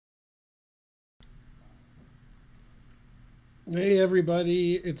Hey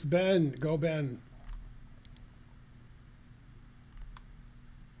everybody, it's Ben. Go Ben.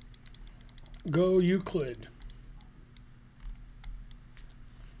 Go Euclid.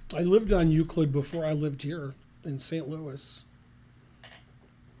 I lived on Euclid before I lived here in St. Louis.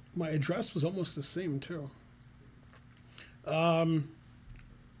 My address was almost the same too.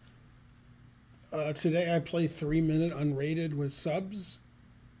 Today I play 3-minute unrated with subs.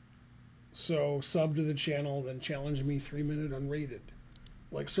 So sub to the channel, then challenge me 3-minute unrated,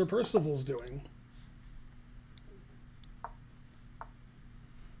 like Sir Percival's doing.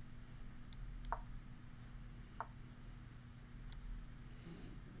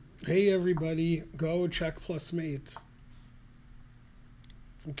 Hey everybody, go check plus mate.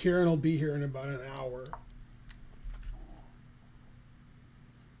 Karen will be here in about an hour.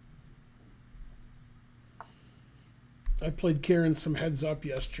 I played Karen some heads up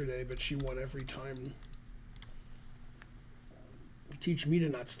yesterday, but she won every time. Teach me to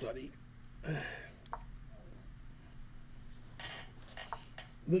not study.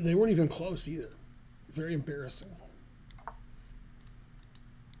 They weren't even close either. Very embarrassing.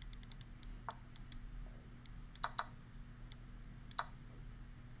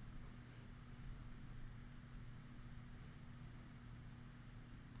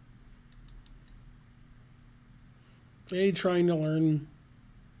 Hey, trying to learn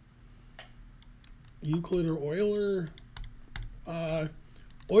Euclid or Euler.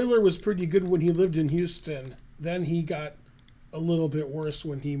 Euler was pretty good when he lived in Houston. Then he got a little bit worse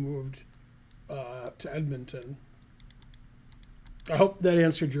when he moved to Edmonton. I hope that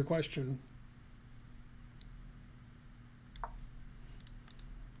answered your question.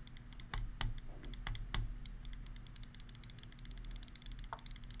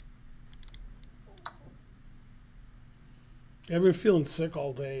 I've been feeling sick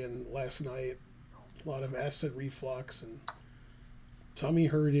all day and last night. A lot of acid reflux and tummy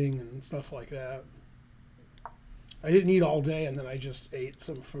hurting and stuff like that. I didn't eat all day and then I just ate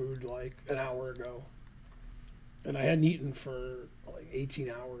some food like an hour ago. And I hadn't eaten for like 18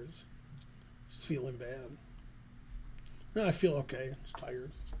 hours. Just feeling bad. No, I feel okay. Just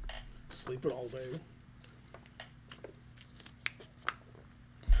tired. Sleeping all day.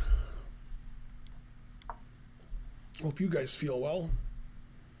 Hope you guys feel well.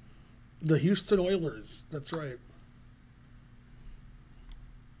 The Houston Oilers, that's right.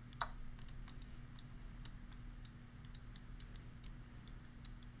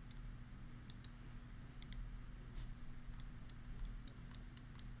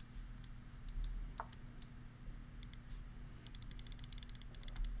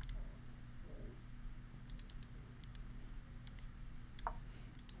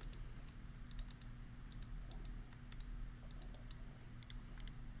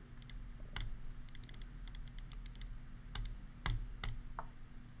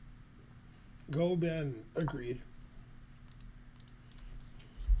 Go Ben, agreed.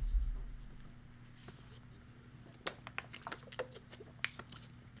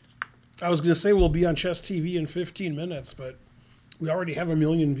 I was going to say we'll be on Chess TV in 15 minutes, but we already have 1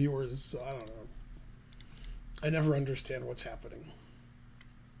 million viewers, so I don't know. I never understand what's happening.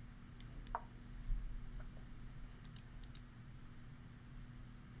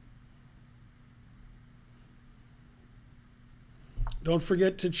 Don't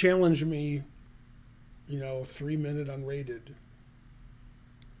forget to challenge me, 3-minute unrated.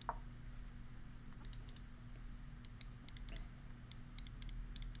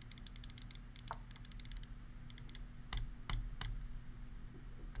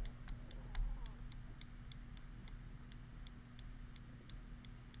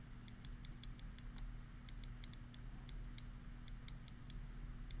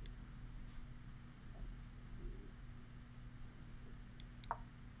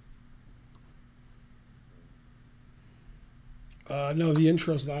 No, the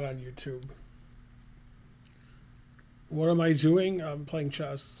intro's not on YouTube. What am I doing? I'm playing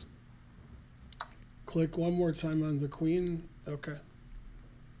chess. Click one more time on the queen. Okay.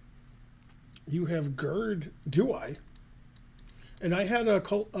 You have GERD? Do I? And I had an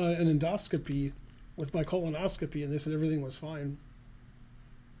endoscopy with my colonoscopy, and they said everything was fine.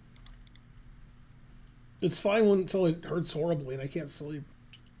 It's fine until it hurts horribly and I can't sleep.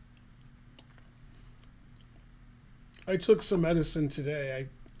 I took some medicine today.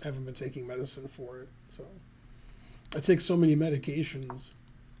 I haven't been taking medicine for it, so I take so many medications.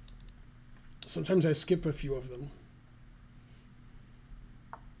 Sometimes I skip a few of them.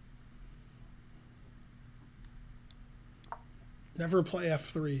 Never play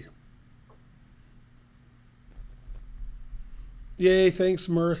F3. Yay, thanks,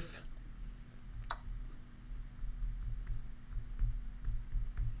 Mirth.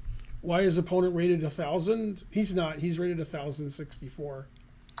 Why is opponent rated 1,000? He's not. He's rated 1,064.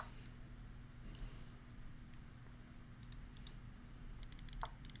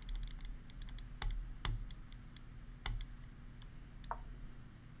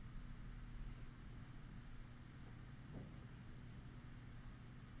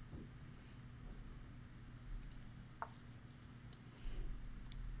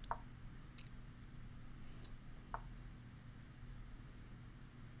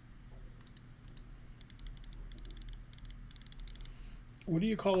 What do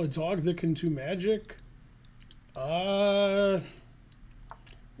you call a dog that can do magic? Well,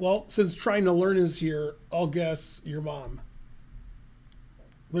 since trying to learn is here, I'll guess your mom.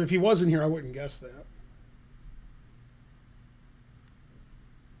 But if he wasn't here, I wouldn't guess that.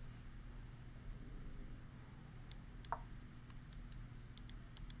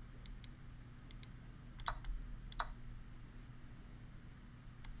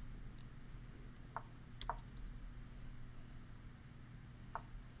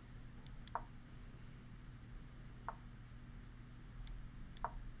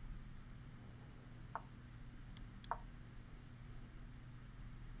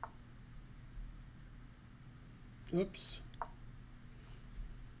 Oops.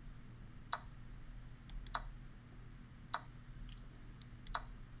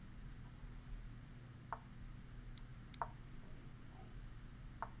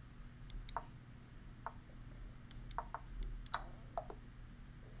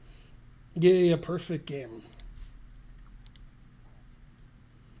 Yeah, perfect game.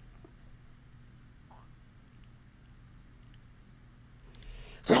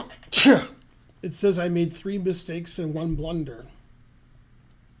 It says I made 3 mistakes and 1 blunder.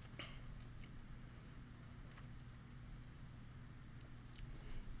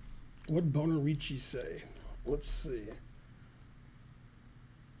 What Bonarici say? Let's see.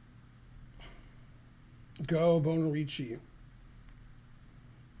 Go Bonarici.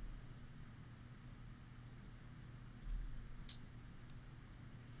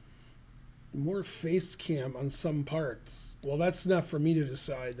 More face cam on some parts. Well, that's not for me to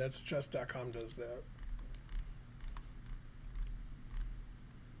decide. That's chess.com does that.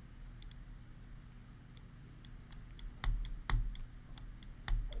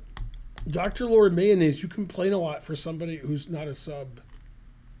 Dr. Lord Mayonnaise, you complain a lot for somebody who's not a sub.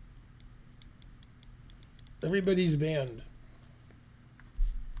 Everybody's banned.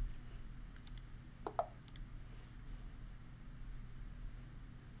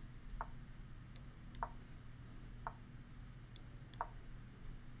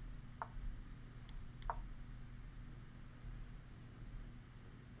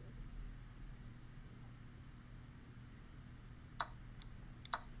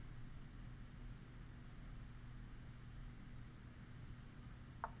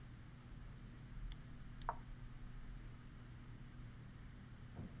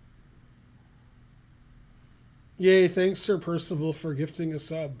 Yay, thanks, Sir Percival, for gifting a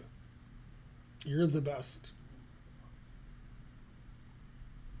sub. You're the best.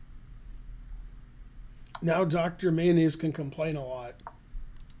 Now Dr. Mayonnaise can complain a lot.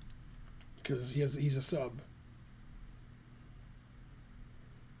 Because he's a sub.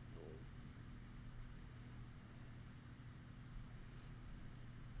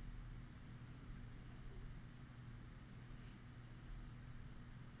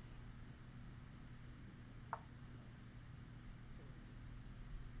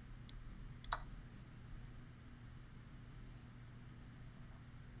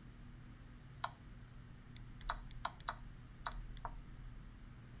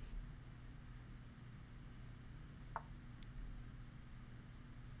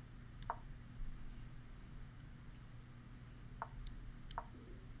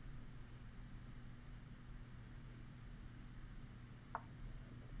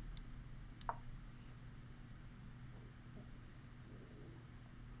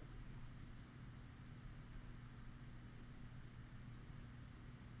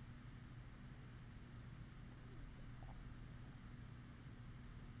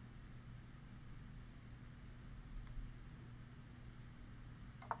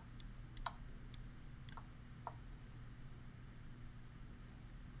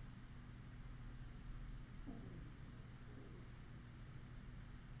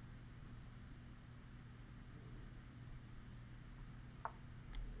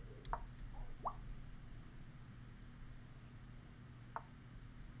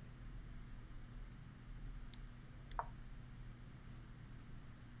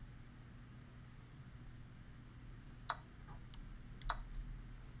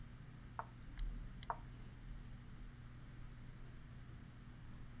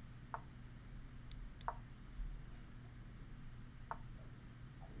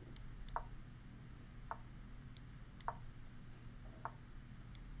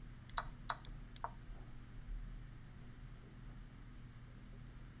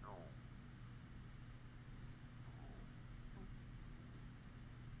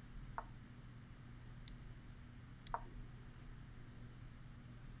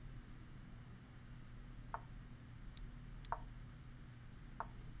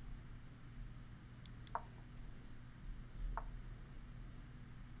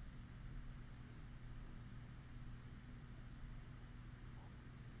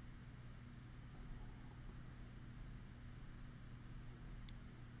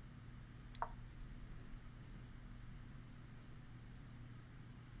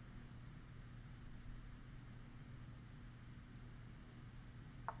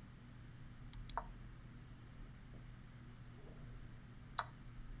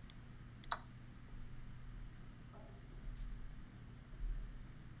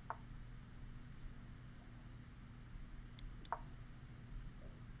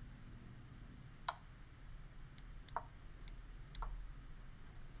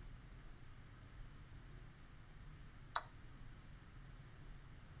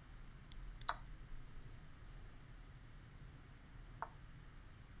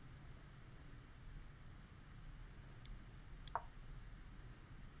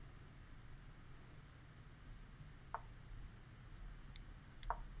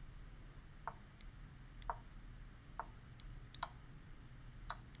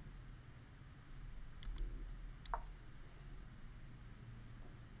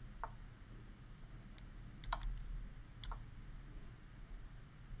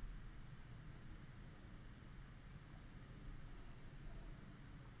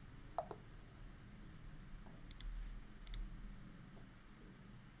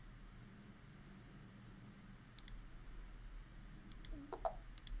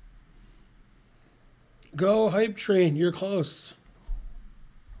 Go hype train. You're close.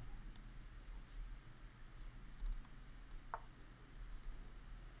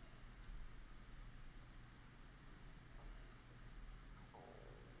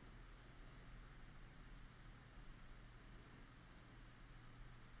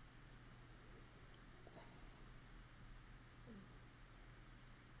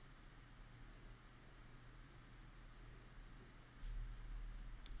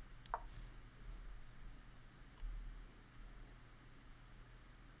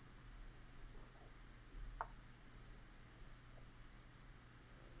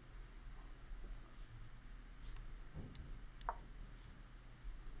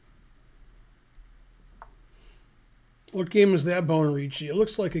 What game is that, Bone Ricci? It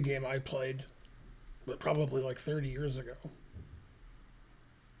looks like a game I played, but probably like 30 years ago.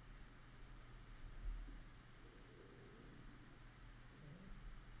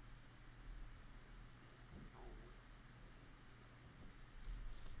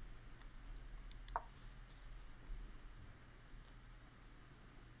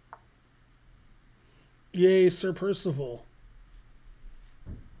 Yay, Sir Percival.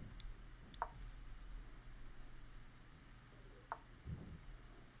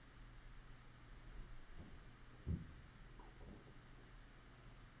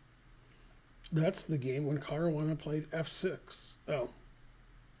 That's the game when Caruana played F6. Oh.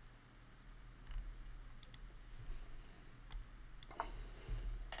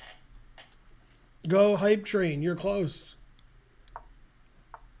 Go hype train. You're close.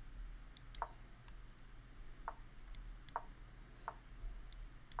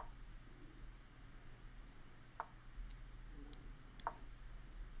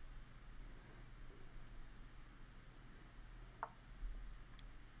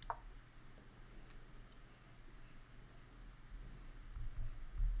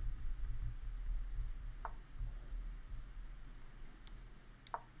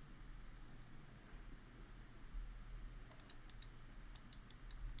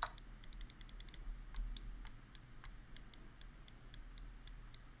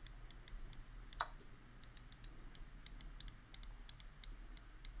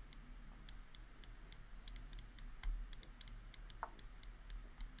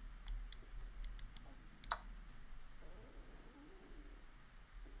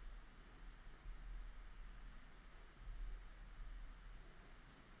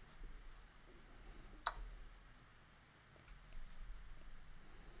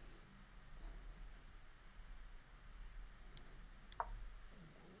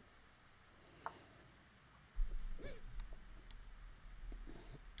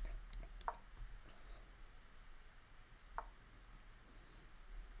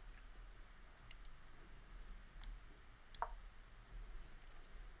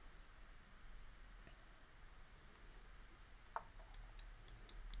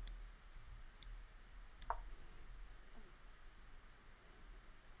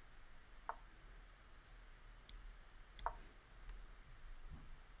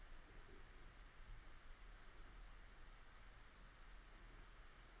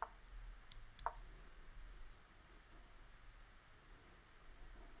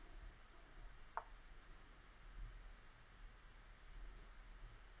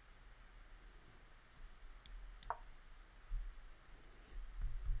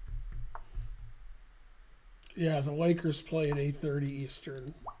 Yeah, the Lakers play at 8:30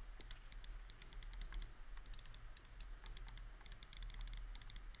 Eastern.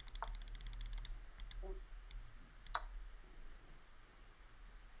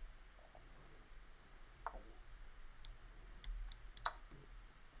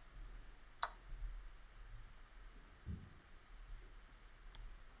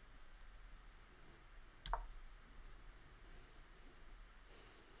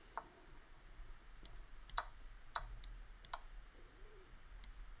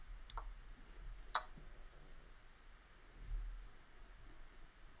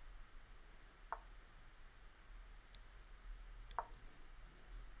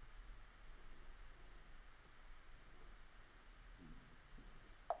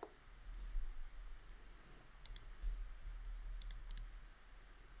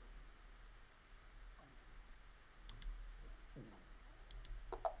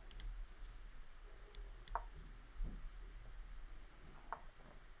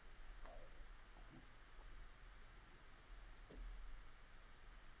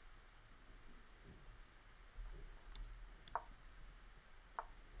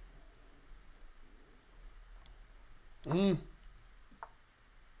 Mm.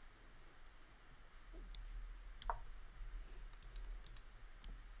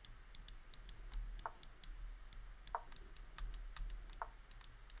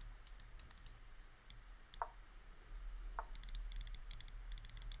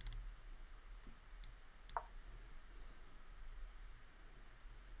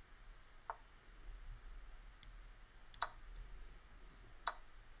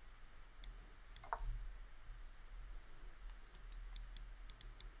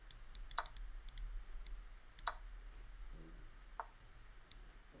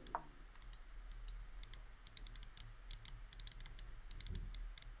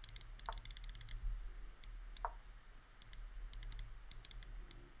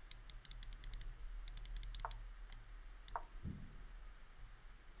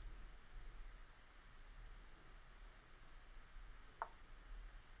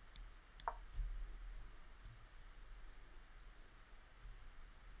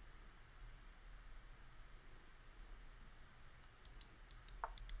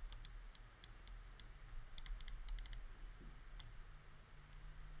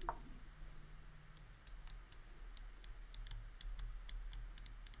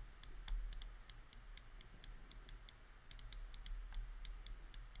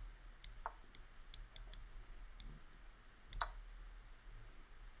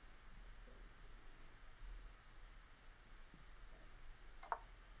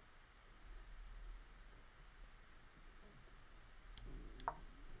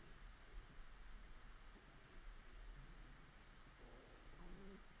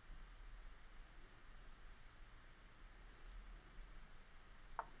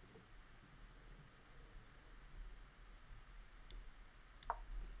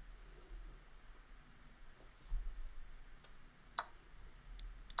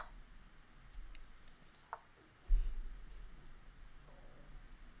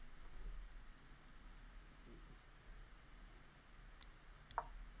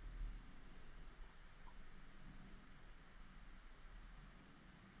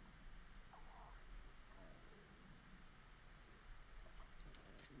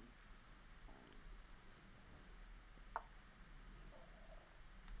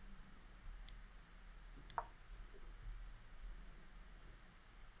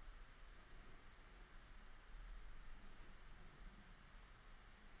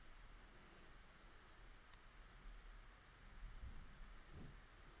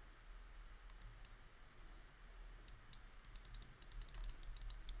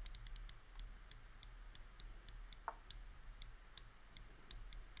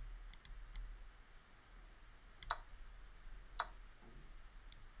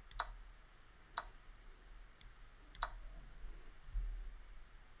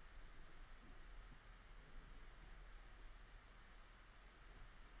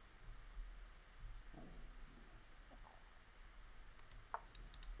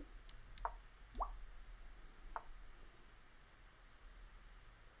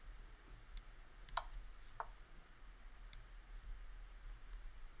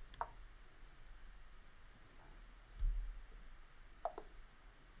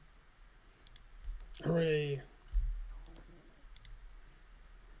 Hooray.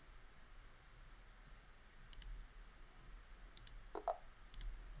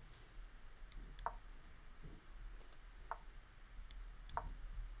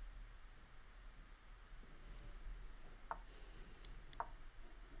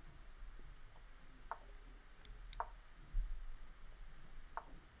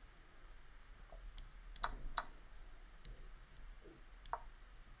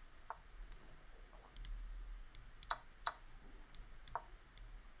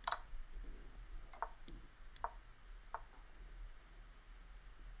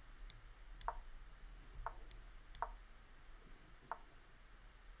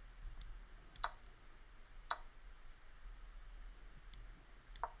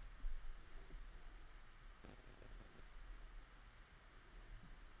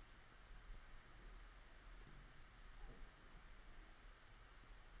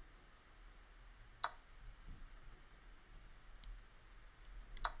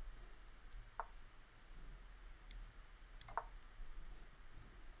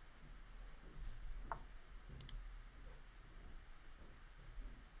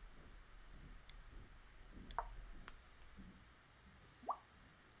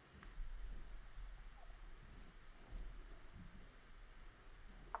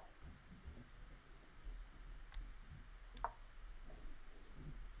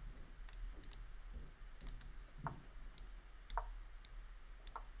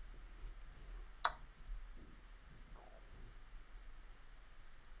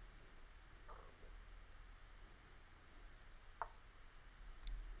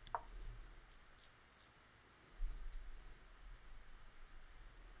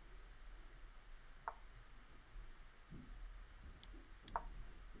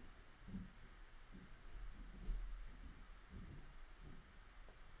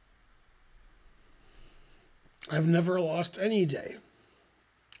 I've never lost any day.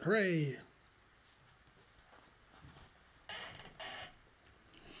 Hooray.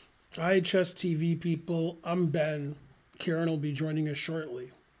 Hi, Chess TV people. I'm Ben. Karen will be joining us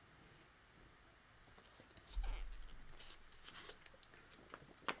shortly.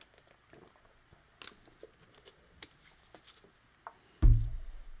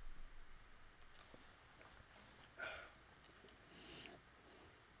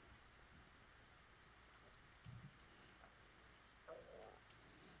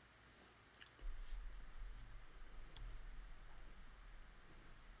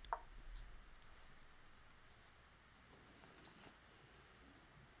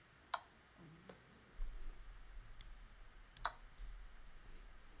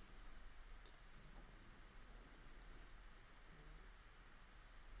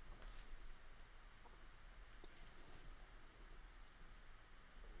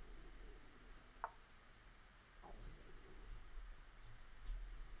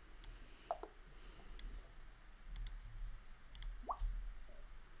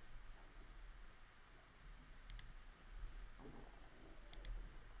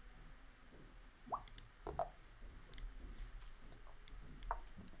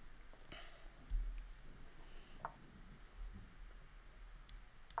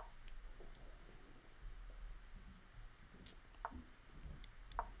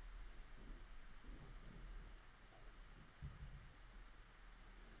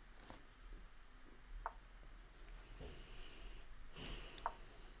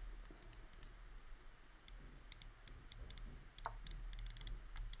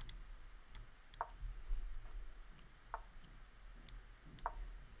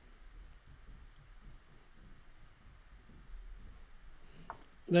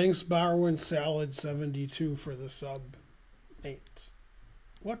 Thanks, Borrowing Salad 72 for the sub, mate.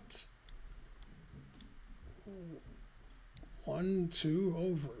 What? 1-2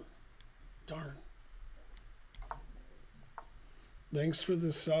 over. Darn. Thanks for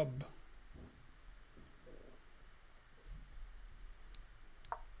the sub.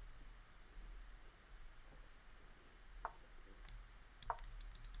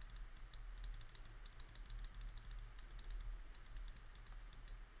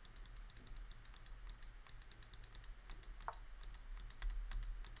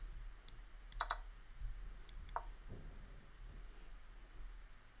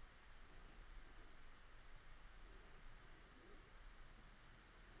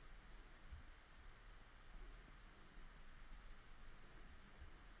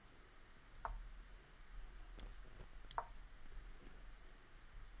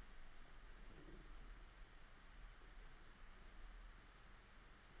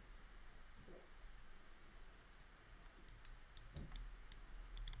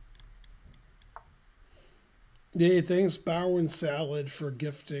 Yay, thanks Bowen Salad for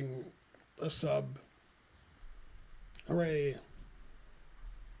gifting a sub. Hooray.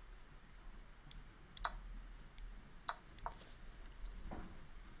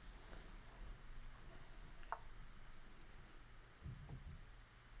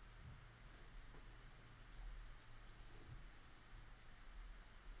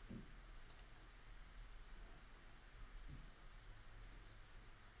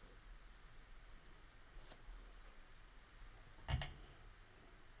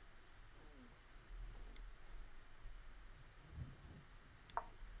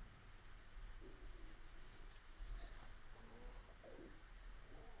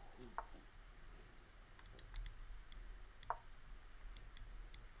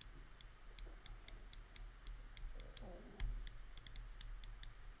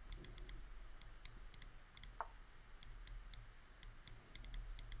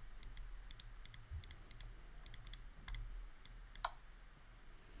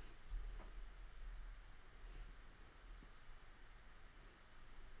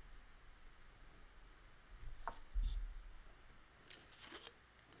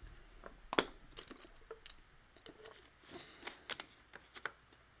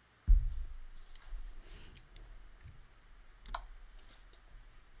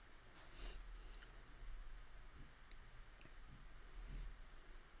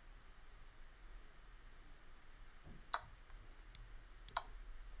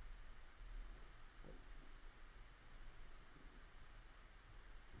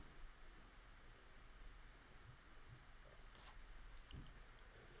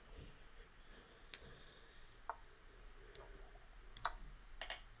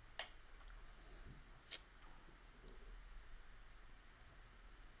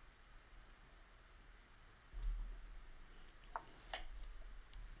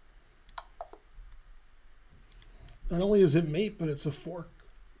 Not only is it mate, but it's a fork.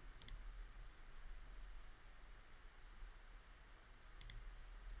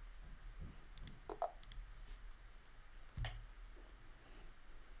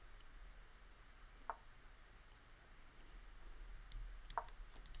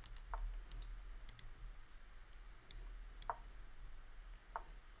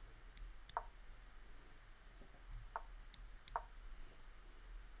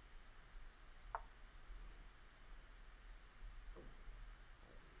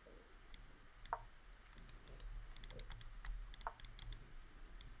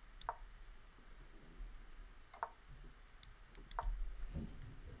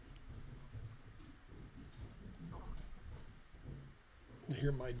 I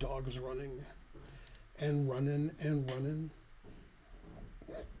hear my dogs running and running and running.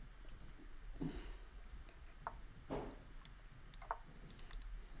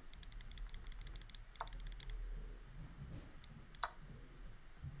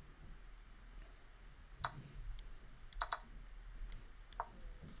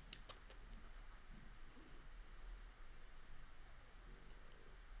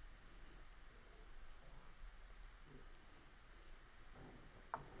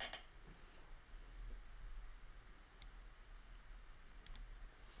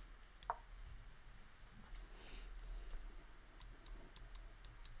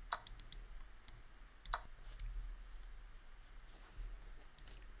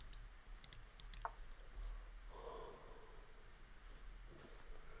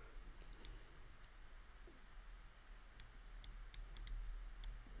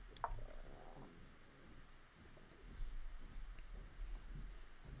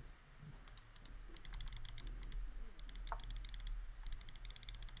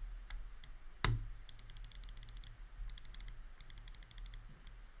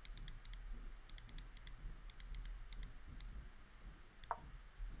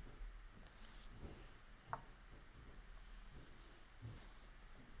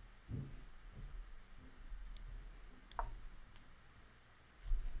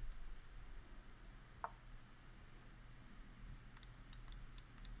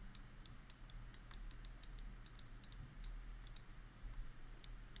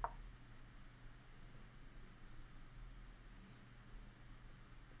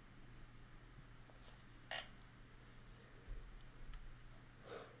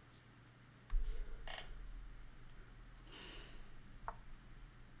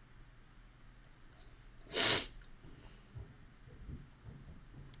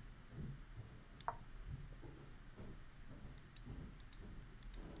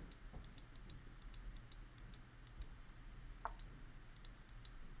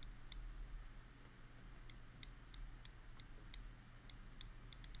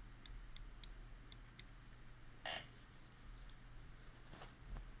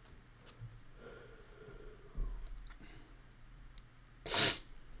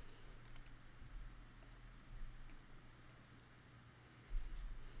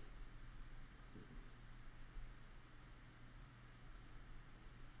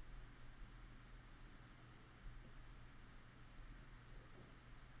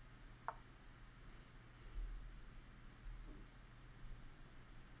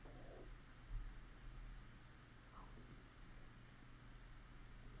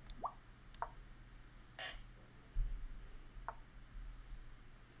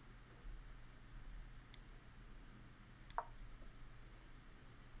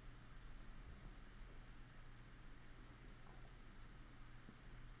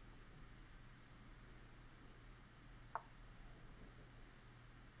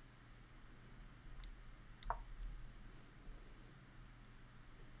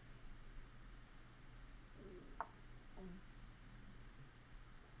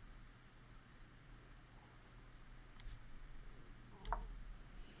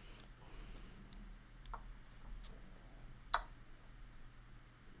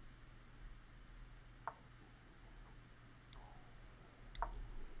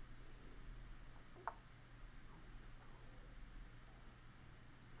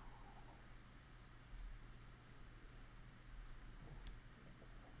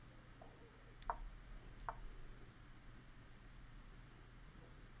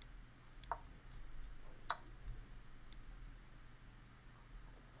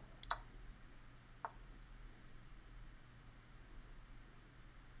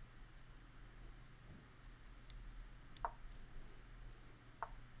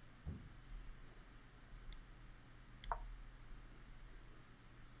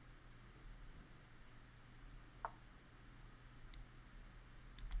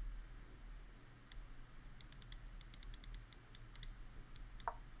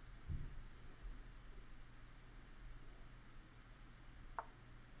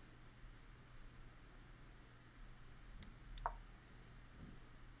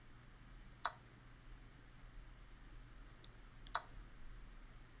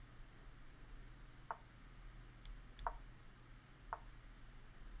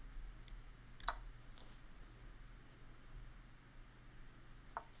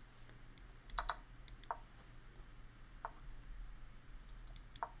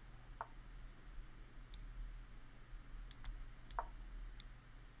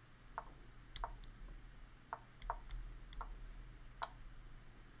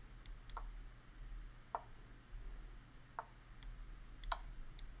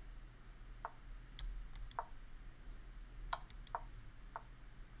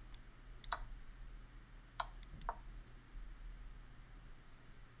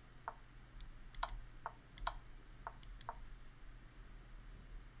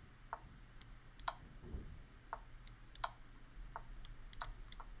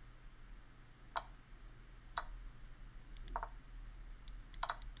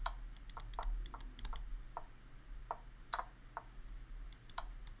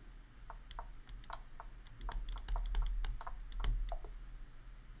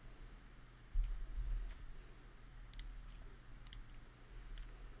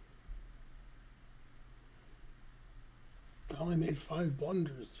 Now I made 5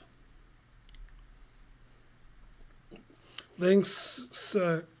 blunders. Thanks,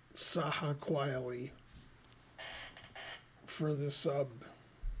 Sahaquali, for the sub.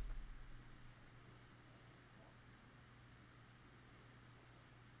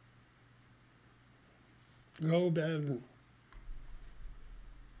 Go, Ben.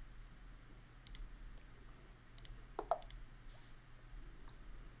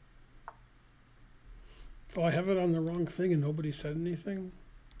 Oh, I have it on the wrong thing and nobody said anything?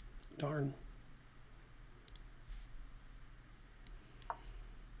 Darn.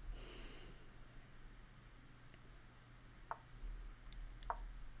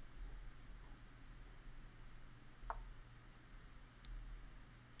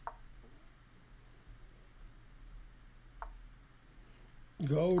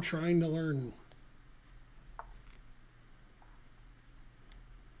 Go, trying to learn.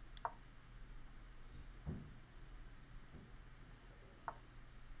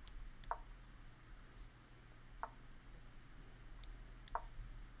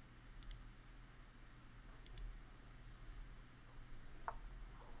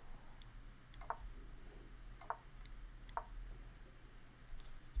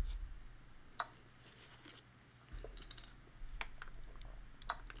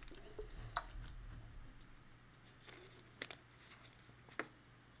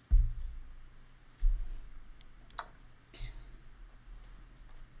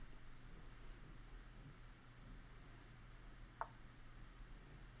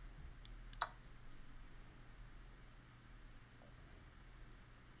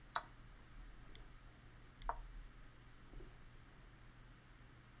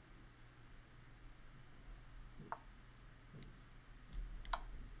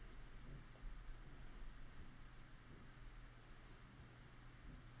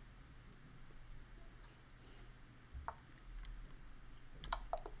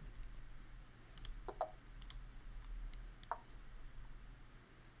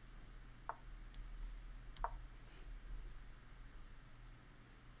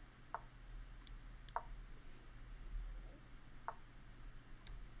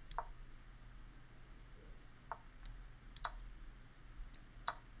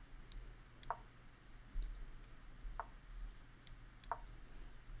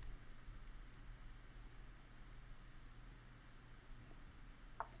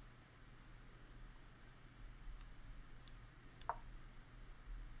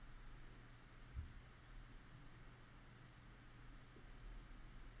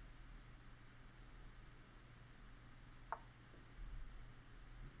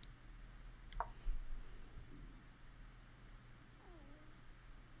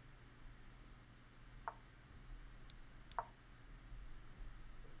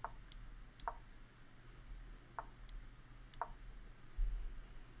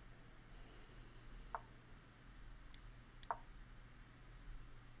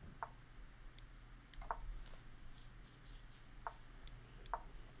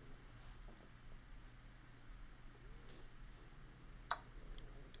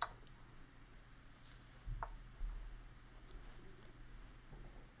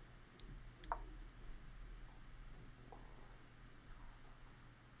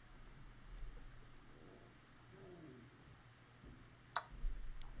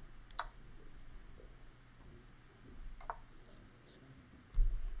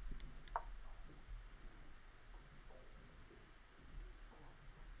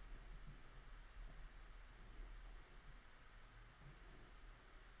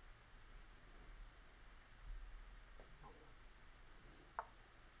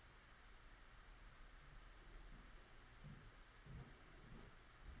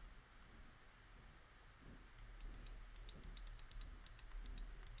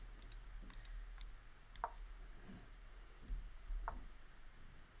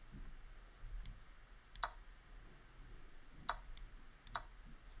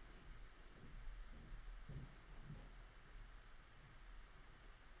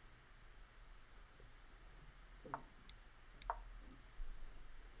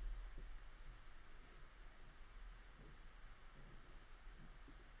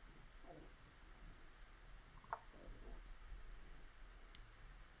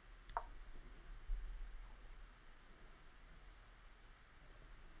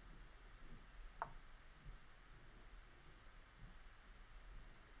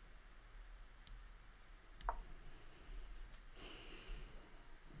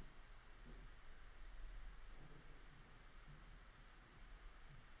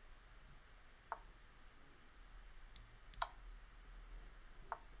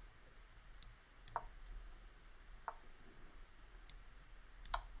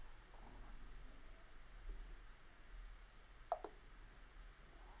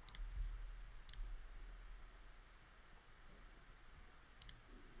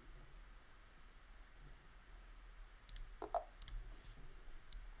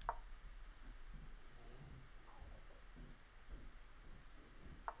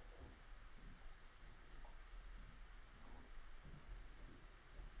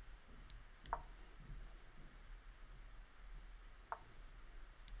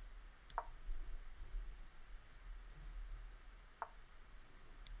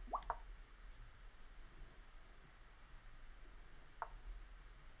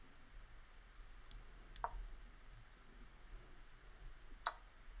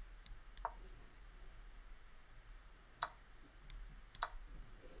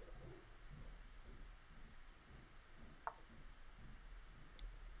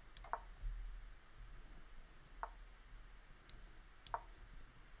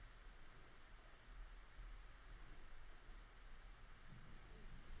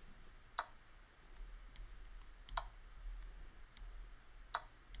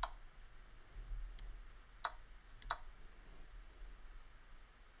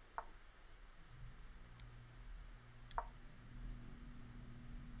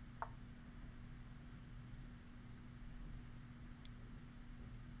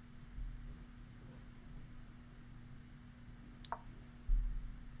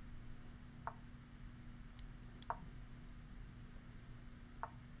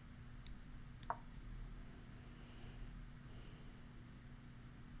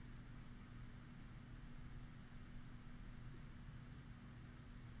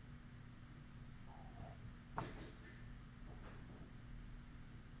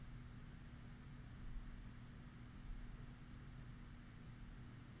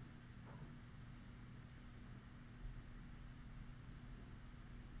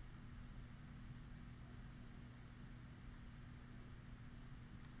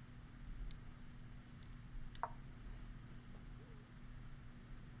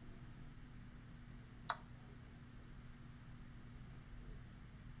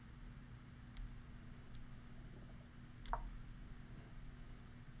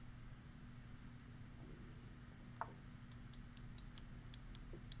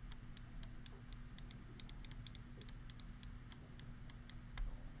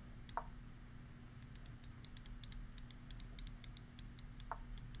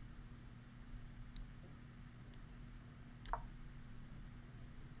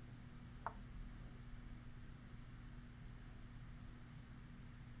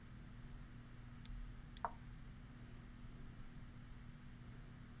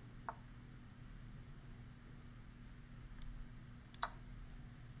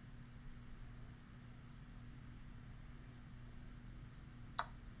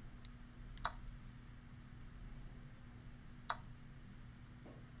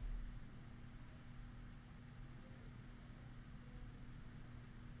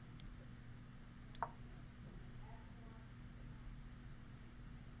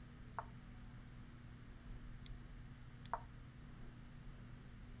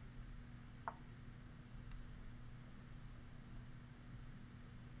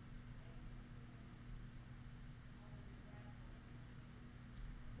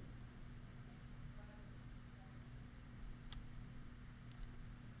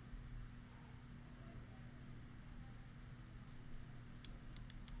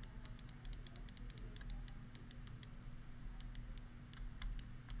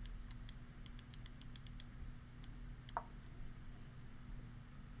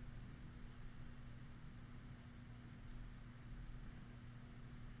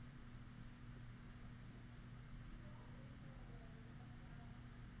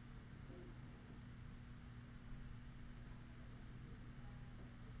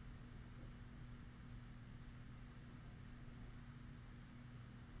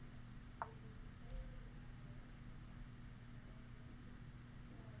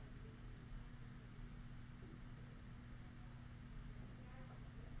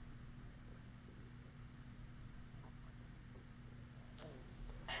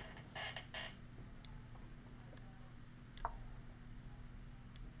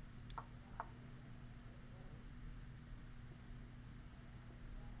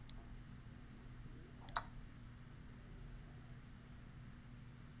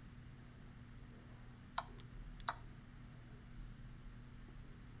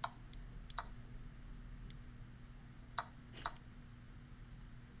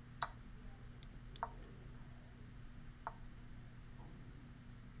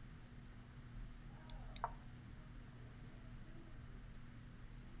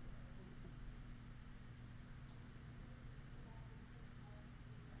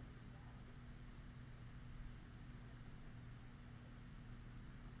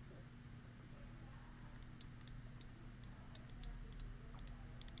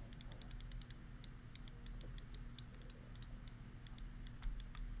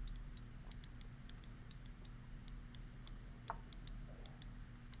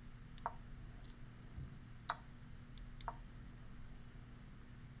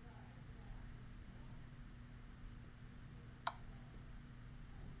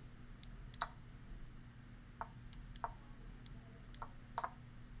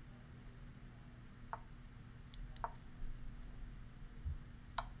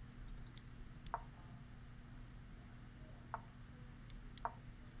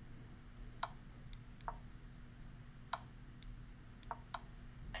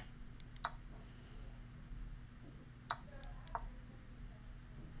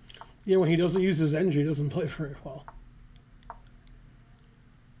 Yeah, when he doesn't use his engine, he doesn't play very well.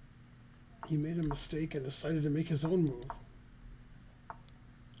 He made a mistake and decided to make his own move.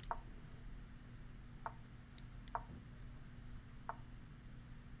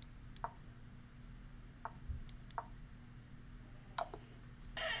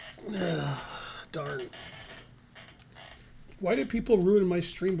 Darn. Why do people ruin my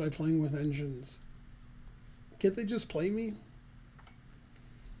stream by playing with engines? Can't they just play me?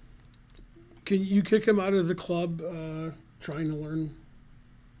 Can you kick him out of the club trying to learn?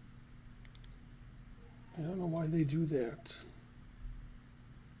 I don't know why they do that.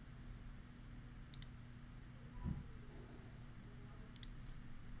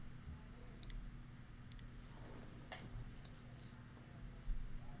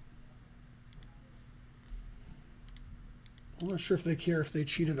 I'm not sure if they care if they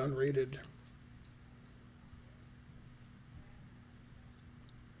cheated unrated.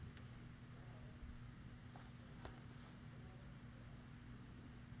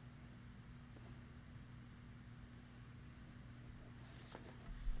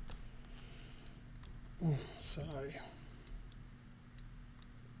 Sigh.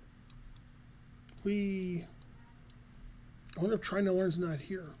 I wonder if trying to learn's not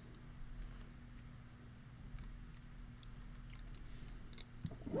here.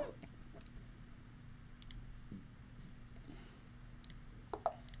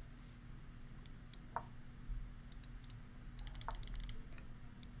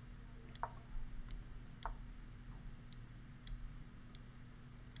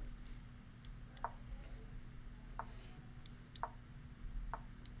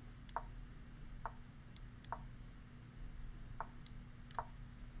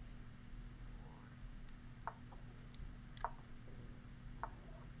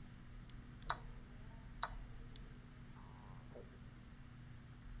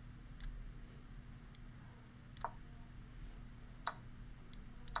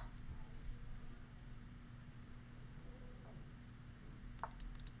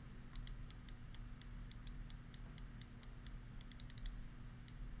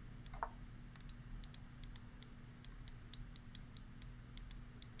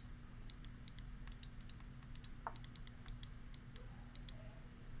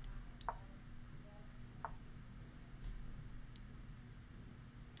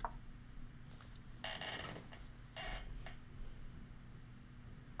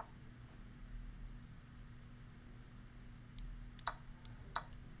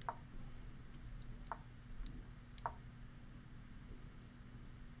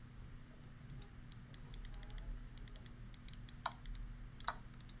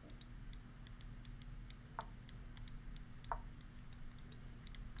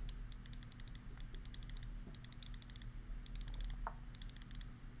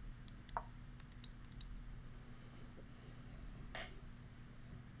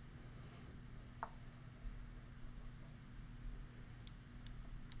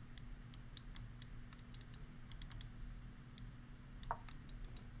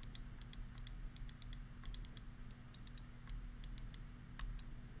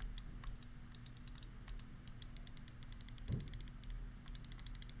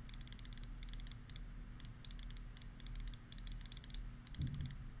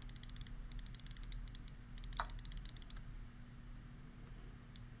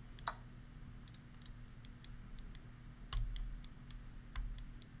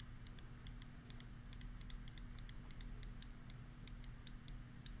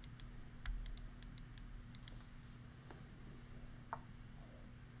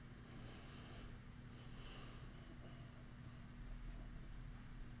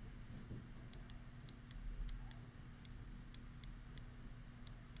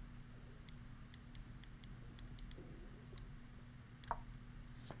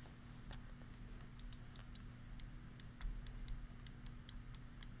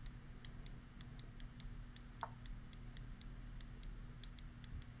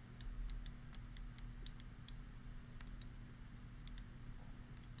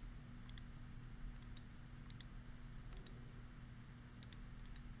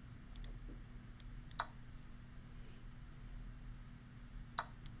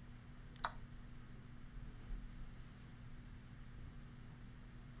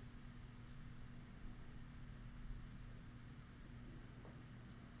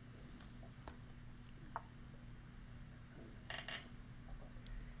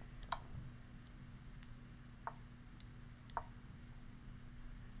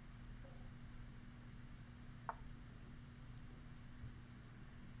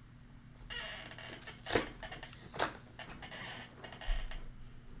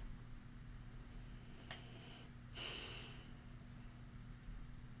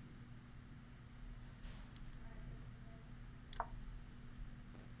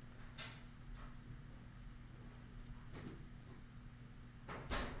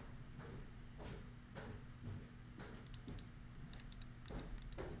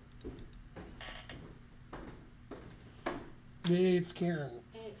 Yay, it's Karen.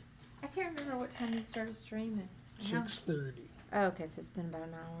 Hey, I can't remember what time you started streaming. 6:30. Oh, okay, so it's been about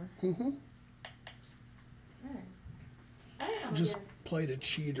an hour. Mm-hmm. Alright. I didn't know Just played a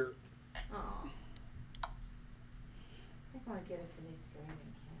cheater. Oh. I think I want to get us a new streaming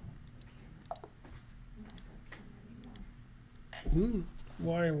camera. I'm not going to camera anymore.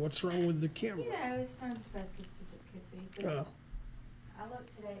 Why? What's wrong with the camera? You know, it's not as focused as it could be. But I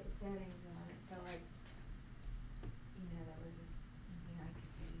looked today at the settings and I didn't feel like, you know, there was anything I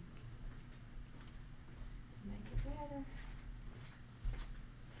could do to make it better.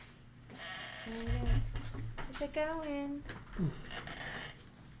 So it is. How's it going?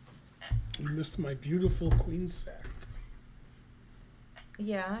 You missed my beautiful queen sack.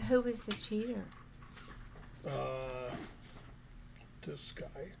 Yeah, who was the cheater? This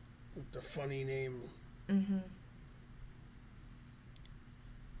guy with the funny name. Mm-hmm.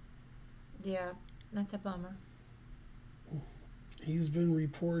 Yeah, that's a bummer. He's been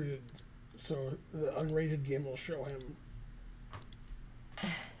reported, so the unrated game will show him.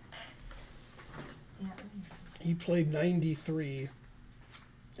 Yeah. He played 93,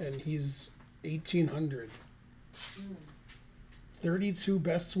 and he's 1,800. 32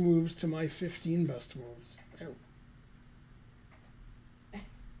 best moves to my 15 best moves. Yeah.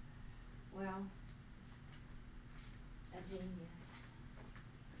 Well, a genius.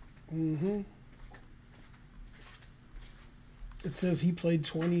 Mm-hmm. It says he played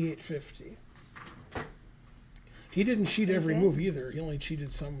 2850. He didn't cheat every move either. He only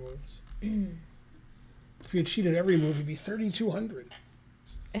cheated some moves. If he had cheated every move, he'd be 3,200.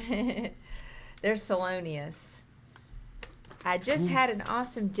 They're Thelonious. I just had an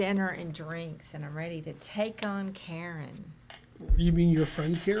awesome dinner and drinks, and I'm ready to take on Karen. You mean your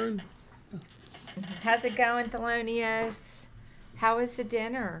friend Karen? How's it going, Thelonious? How was the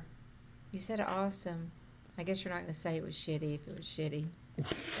dinner? You said awesome. I guess you're not going to say it was shitty if it was shitty.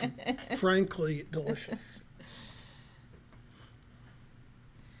 Frankly, delicious.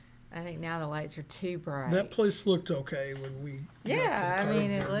 I think now the lights are too bright. That place looked okay when we. Yeah, I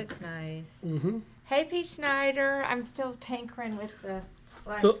mean, it looks nice. Mm-hmm. Hey, P. Schneider. I'm still tinkering with the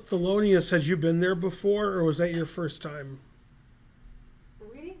lights. Thelonious, had you been there before, or was that your first time?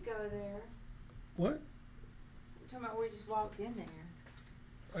 We didn't go there. What? We're talking about we just walked in there.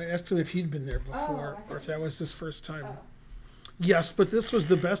 I asked him if he'd been there before, or if that was his first time. Oh. Yes, but this was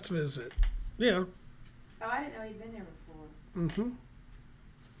the best visit. Yeah. Oh, I didn't know he'd been there before. Mm-hmm.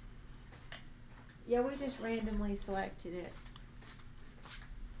 Yeah, we just randomly selected it.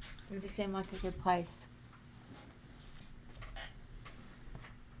 It just seemed like a good place.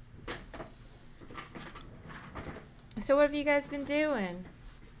 So what have you guys been doing?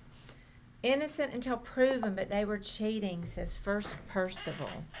 Innocent until proven, but they were cheating, says First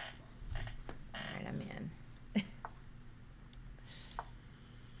Percival. All right, I'm in.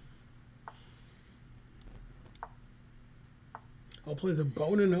 I'll play the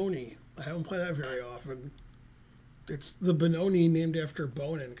Bonanoni. I haven't played that very often. It's the Benoni named after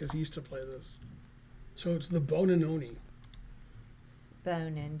Bonin, because he used to play this. So it's the Bonanoni.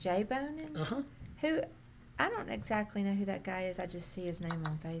 Bonin. Jay Bonin? Uh-huh. Who, I don't exactly know who that guy is. I just see his name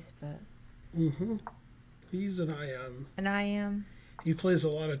on Facebook. Mm-hmm. He's an IM. An IM? He plays a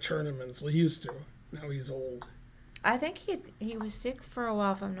lot of tournaments. Well, he used to. Now he's old. I think he was sick for a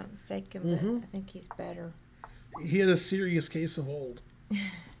while, if I'm not mistaken, but I think he's better. He had a serious case of old.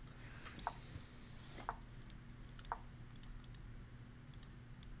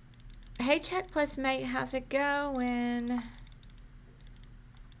 Hey, Check Plus Mate, how's it going?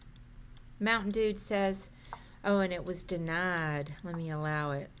 Mountain Dude says, oh, and it was denied. Let me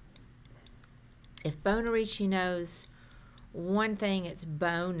allow it. If Bonarici knows one thing, it's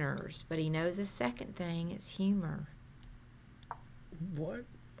boners, but he knows a second thing, it's humor. What?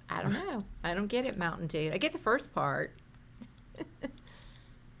 I don't know. I don't get it, Mountain Dude. I get the first part.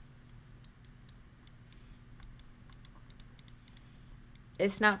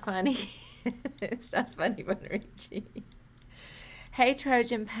 It's not funny. It's not funny, Bonarici. Hey,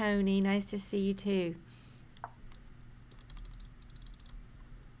 Trojan Pony. Nice to see you, too.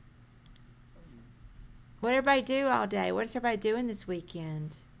 What everybody do all day? What's everybody doing this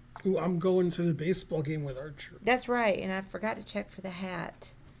weekend? Ooh, I'm going to the baseball game with Archer. That's right, and I forgot to check for the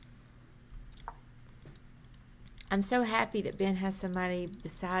hat. I'm so happy that Ben has somebody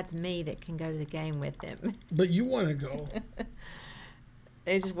besides me that can go to the game with him. But you want to go.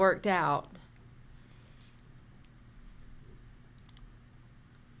 It just worked out.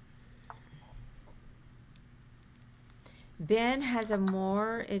 Ben has a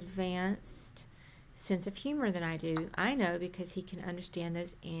more advanced sense of humor than I do. I know because he can understand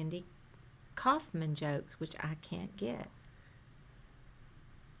those Andy Kaufman jokes, which I can't get.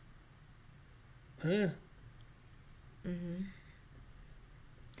 Huh?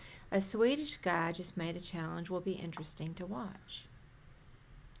 A Swedish guy just made a challenge. Will be interesting to watch.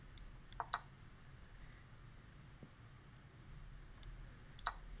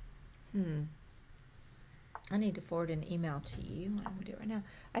 I need to forward an email to you. I'm gonna do it right now.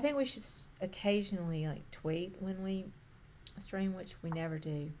 I think we should occasionally like tweet when we stream, which we never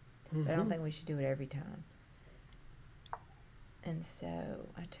do. But I don't think we should do it every time. And so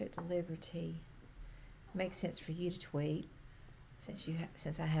I took the liberty. Makes sense for you to tweet, since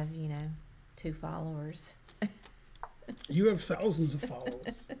I have 2 followers. You have thousands of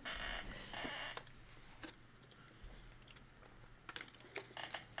followers.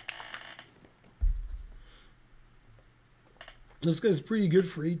 This guy's pretty good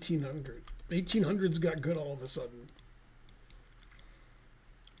for 1800. 1800's got good all of a sudden.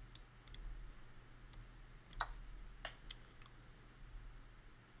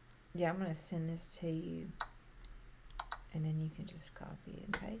 Yeah, I'm going to send this to you, and then you can just copy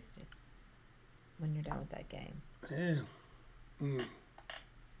and paste it when you're done with that game. Yeah. I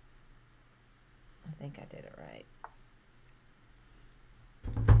think I did it right.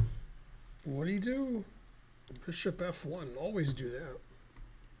 What do you do? Bishop F1. Always do that.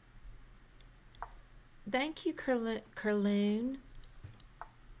 Thank you, Curloon.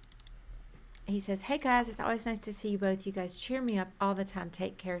 He says, hey guys, it's always nice to see you both. You guys cheer me up all the time.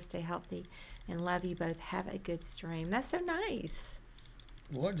 Take care, stay healthy, and love you both. Have a good stream. That's so nice.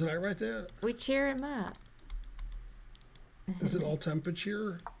 What? Did I write that? We cheer him up. Is it all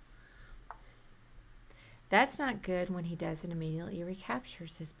temperature? That's not good when he doesn't immediately recapture,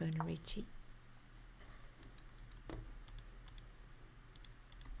 says Bonarici.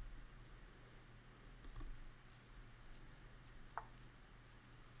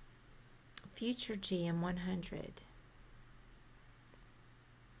 Future GM 100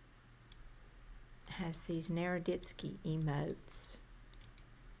 has these Naroditsky emotes.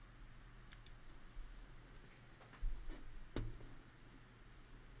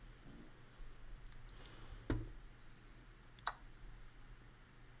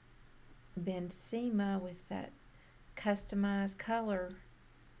 Benzema with that customized color.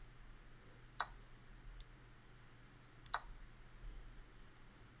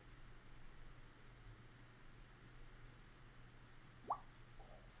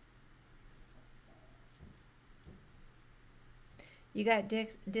 You got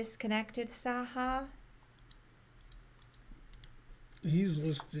disconnected, Saha? He's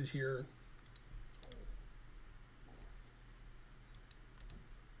listed here.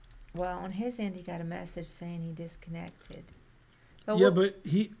 Well, on his end, he got a message saying he disconnected. But yeah, but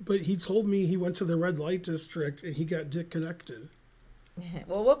he told me he went to the red light district and he got disconnected.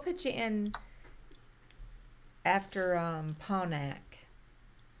 Well, we'll put you in after Pawnak.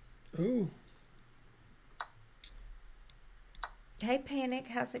 Ooh. Hey, Panic,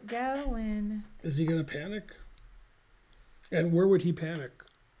 how's it going? Is he gonna panic? And where would he panic?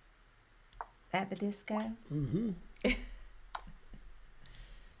 At the disco? Mm-hmm.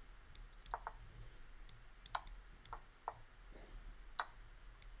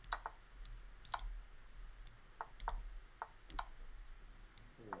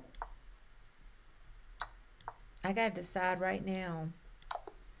 I gotta decide right now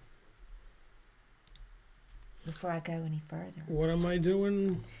before I go any further. What am I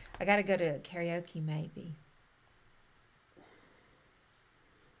doing? I gotta go to karaoke, maybe.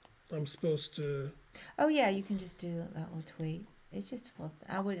 I'm supposed to... Oh, yeah, you can just do that little tweet. It's just a little...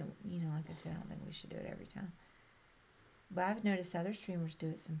 I wouldn't, like I said, I don't think we should do it every time. But I've noticed other streamers do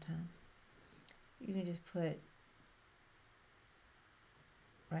it sometimes. You can just put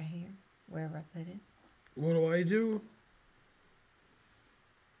right here, wherever I put it. What do I do?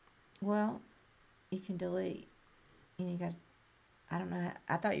 Well, you can delete. You got... I don't know.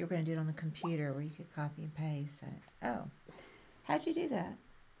 I thought you were going to do it on the computer where you could copy and paste. Oh. How'd you do that?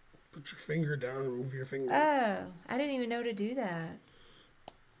 Put your finger down and move your finger. Oh, I didn't even know to do that.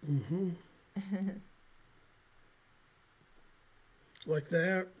 Mm-hmm. Like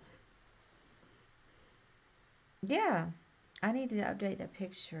that? Yeah. I need to update that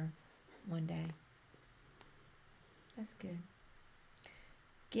picture one day. That's good.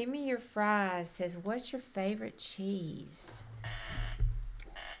 Give me your fries says, what's your favorite cheese?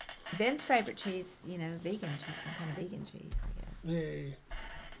 Ben's favorite cheese, vegan cheese, some kind of vegan cheese, I guess. Yay.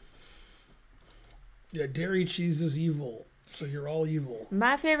 Yeah, dairy cheese is evil, so you're all evil.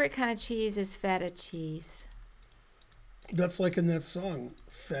 My favorite kind of cheese is feta cheese. That's like in that song,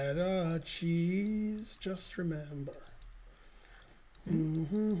 feta cheese, just remember.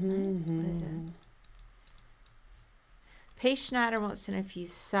 What is it? P. Schneider wants to know if you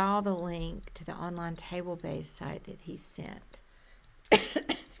saw the link to the online table-based site that he sent.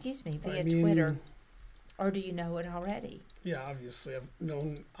 Excuse me, via Twitter. Or do you know it already? Yeah, obviously. I've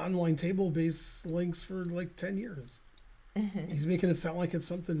known online table-based links for like 10 years. He's making it sound like it's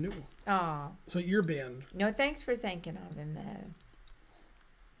something new. Oh. So you're banned. No, thanks for thinking of him, though.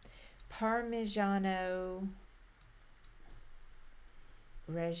 Parmigiano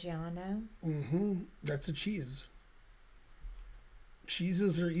Reggiano. That's a cheese.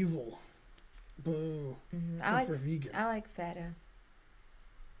 Cheeses are evil. Boo. I for vegan. I like feta.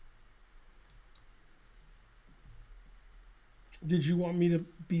 Did you want me to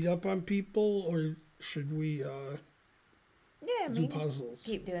beat up on people, or should we do puzzles?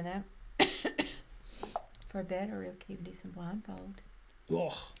 Keep doing that. For a bit, or we'll keep do some blindfold.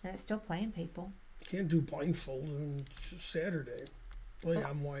 Ugh. And it's still playing people. Can't do blindfold on Saturday. Oh yeah,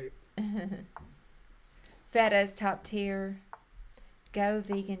 I'm white. Feta is top tier. Go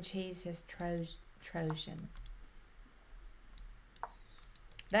vegan cheese is Trojan.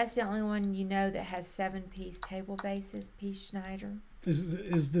 That's the only one you know that has 7-piece table bases, P. Schneider.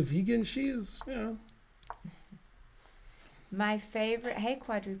 Is the vegan cheese? Yeah. My favorite, hey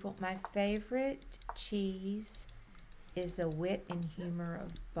Quadruple, my favorite cheese is the wit and humor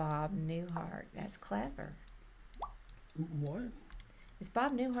of Bob Newhart. That's clever. What? Is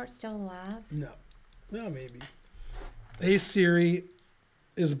Bob Newhart still alive? No. No, maybe. Hey Siri,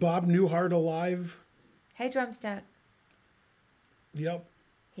 is Bob Newhart alive? Hey Drumstick. Yep.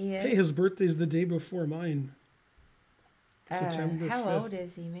 He is. Hey, his birthday's the day before mine. September 5th. How old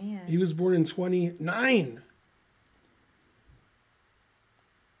is he, man? He was born in 29.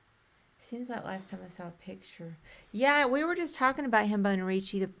 Seems like last time I saw a picture. Yeah, we were just talking about him,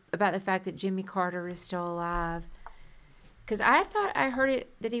 Bonarici, about the fact that Jimmy Carter is still alive. Because I thought I heard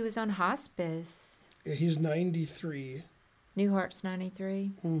it that he was on hospice. Yeah, he's 93. Newhart's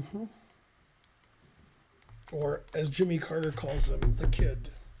 93. Or, as Jimmy Carter calls him, the kid.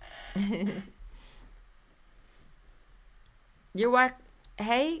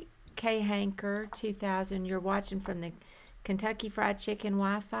 Hey, K Hanker 2000. You're watching from the Kentucky Fried Chicken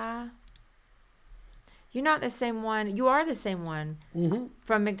Wi-Fi. You're not the same one. You are the same one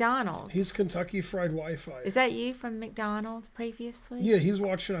from McDonald's. He's Kentucky Fried Wi-Fi. Is that you from McDonald's previously? Yeah, he's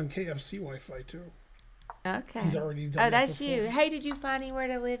watching on KFC Wi-Fi too. Okay. He's already done. Oh, that's before. you. Hey, did you find anywhere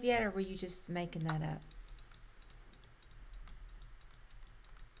to live yet, or were you just making that up?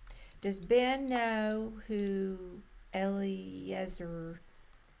 Does Ben know who Eliezer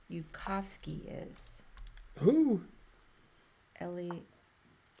Yudkowsky is? Who? Eliezer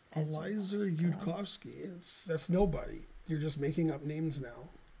Yudkowsky. That's nobody. You're just making up names now.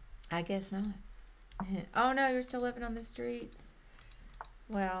 I guess not. Oh no, you're still living on the streets.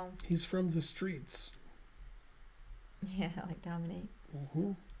 Well, he's from the streets. Yeah, like Dominique.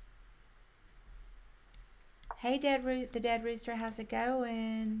 Hey, the Dead Rooster, how's it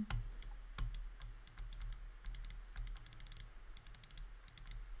going?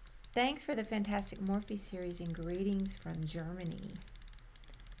 Thanks for the fantastic Morphe series and greetings from Germany.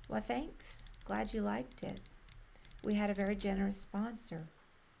 Well, thanks. Glad you liked it. We had a very generous sponsor.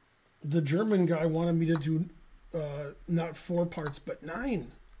 The German guy wanted me to do not 4 parts, but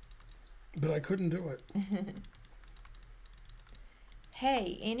 9. But I couldn't do it.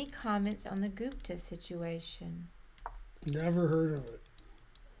 Hey, any comments on the Gupta situation? Never heard of it.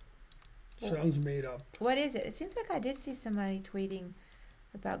 Sounds made up. What is it? It seems like I did see somebody tweeting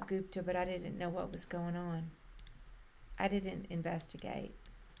about Gupta, but I didn't know what was going on. I didn't investigate.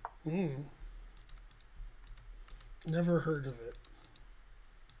 Never heard of it.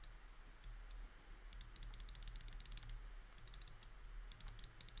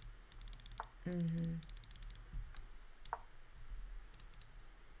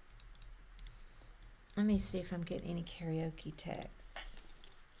 Let me see if I'm getting any karaoke texts.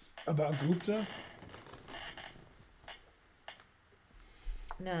 About Gupta?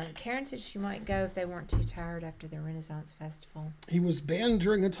 No, Karen said she might go if they weren't too tired after the Renaissance Festival. He was banned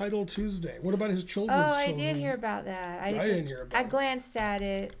during a Title Tuesday. What about his children's children? I did hear about that. I didn't hear about it. I glanced at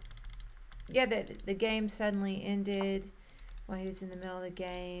it. Yeah, the game suddenly ended while he was in the middle of the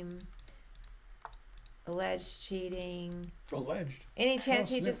game. Alleged cheating. Alleged? Any chance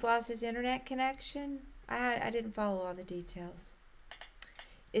he just lost his internet connection? I didn't follow all the details.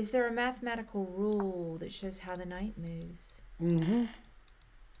 Is there a mathematical rule that shows how the night moves?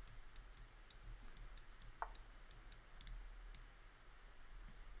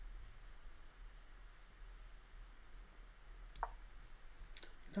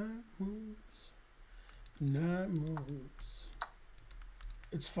 Night moves.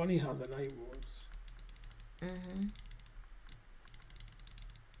 It's funny how the night moves.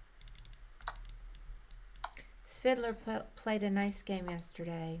 Fiddler played a nice game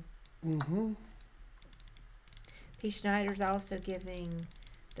yesterday. Mm-hmm. P. Schneider's also giving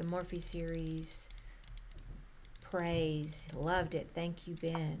the Morphe series praise. Loved it. Thank you,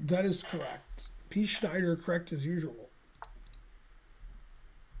 Ben. That is correct. P. Schneider, correct as usual.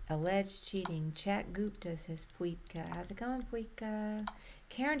 Alleged cheating. Chat Gupta says Puika. How's it going, Puika?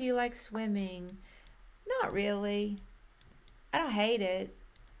 Karen, do you like swimming? Not really. I don't hate it.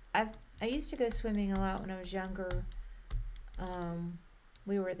 I used to go swimming a lot when I was younger.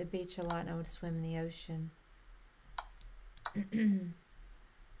 We were at the beach a lot and I would swim in the ocean.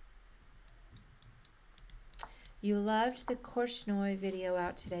 You loved the Korchnoi video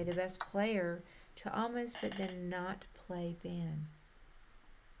out today. The best player to almost but then not play Ben.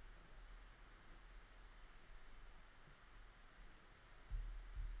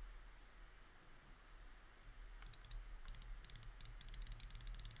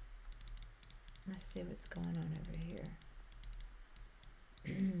 Let's see what's going on over here.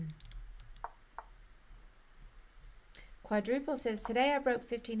 Quadruple says, today I broke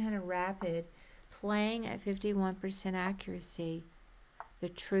 1500 rapid, playing at 51% accuracy. The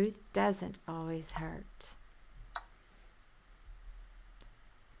truth doesn't always hurt.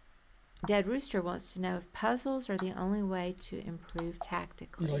 Dead Rooster wants to know if puzzles are the only way to improve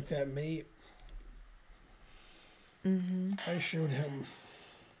tactically. You like that, mate? Mm-hmm. I showed him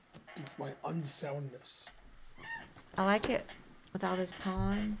with my unsoundness. I like it with all those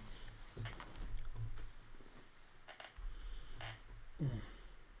pawns.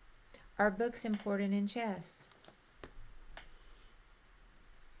 Are books important in chess?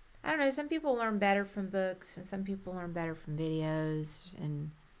 I don't know. Some people learn better from books and some people learn better from videos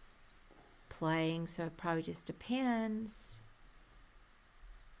and playing. So it probably just depends.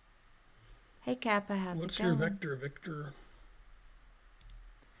 Hey, Kappa, how's it going? What's your vector, Victor?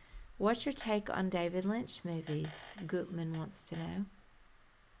 What's your take on David Lynch movies? Gutman wants to know.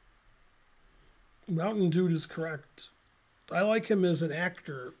 Mountain Dude is correct. I like him as an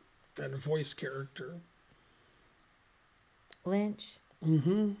actor and voice character. Lynch?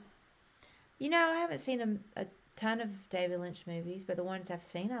 Mm-hmm. You know, I haven't seen a ton of David Lynch movies, but the ones I've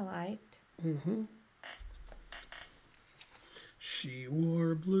seen I liked. Mm-hmm. She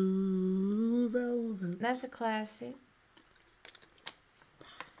wore blue velvet. That's a classic.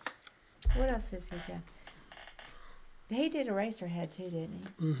 What else has he done? He did Eraserhead too, didn't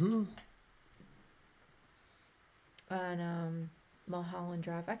he? Mm-hmm. On Mulholland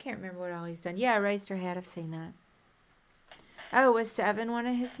Drive. I can't remember what all he's done. Yeah, Eraserhead. I've seen that. Oh, was Seven one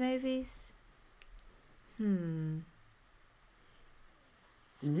of his movies? Mm-hmm.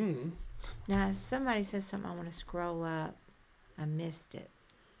 Now, somebody says something. I want to scroll up. I missed it.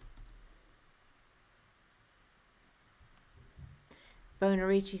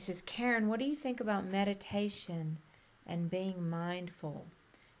 Bonarici says, Karen, what do you think about meditation and being mindful?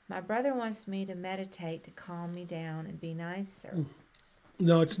 My brother wants me to meditate to calm me down and be nicer.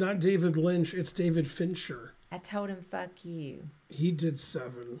 No, it's not David Lynch. It's David Fincher. I told him, fuck you. He did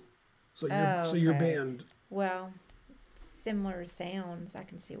Seven. So Oh, you're okay. banned. Well, similar sounds. I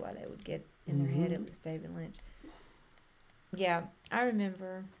can see why they would get in their head it was David Lynch. Yeah, I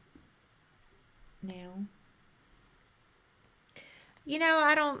remember now. You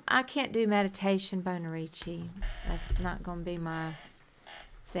know, I can't do meditation, Bonarici. That's not going to be my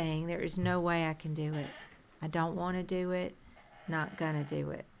thing. There is no way I can do it. I don't want to do it. Not going to do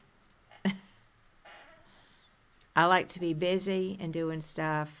it. I like to be busy and doing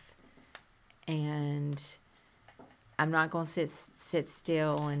stuff, and I'm not going to sit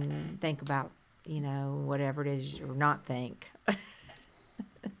still and think about, you know, whatever it is, or not think.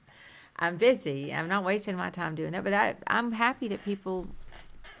 I'm busy. I'm not wasting my time doing that. But I'm happy that people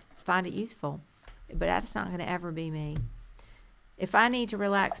find it useful. But that's not going to ever be me. If I need to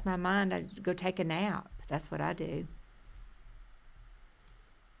relax my mind, I just go take a nap. That's what I do.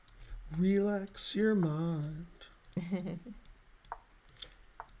 Relax your mind. We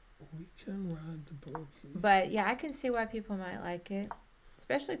can ride the buggy. But yeah, I can see why people might like it.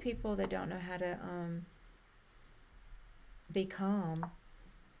 Especially people that don't know how to be calm.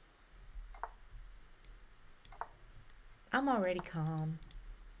 I'm already calm.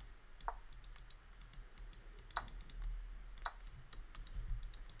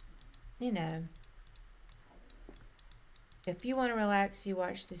 You know, if you want to relax, you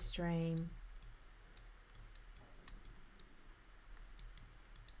watch the stream.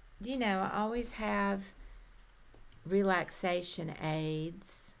 You know, I always have relaxation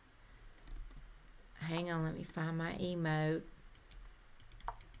aids. Hang on, let me find my emote.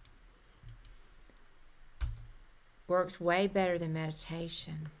 Works way better than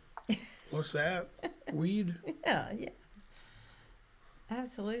meditation. What's that? Weed? Yeah, yeah.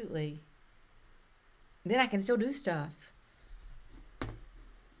 Absolutely. Then I can still do stuff.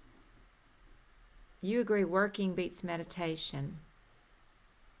 You agree working beats meditation.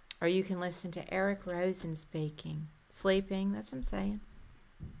 Or you can listen to Eric Rosen speaking. Sleeping, that's what I'm saying.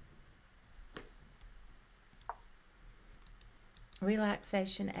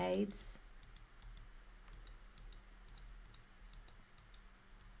 Relaxation aids.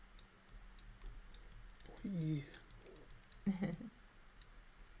 Yeah.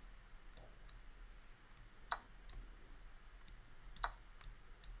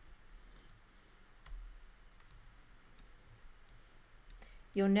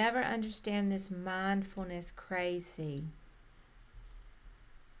 You'll never understand this mindfulness crazy.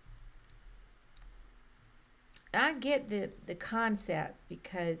 I get the concept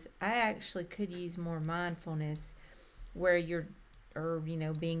because I actually could use more mindfulness where you're, or, you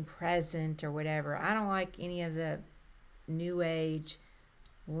know, being present or whatever. I don't like any of the new age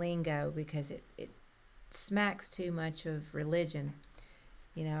lingo because it smacks too much of religion.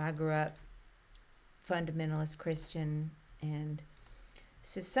 You know, I grew up fundamentalist Christian, and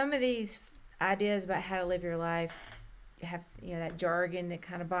so some of these ideas about how to live your life have, you know, that jargon that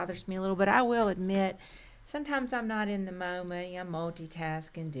kind of bothers me a little bit. I will admit, sometimes I'm not in the moment. I'm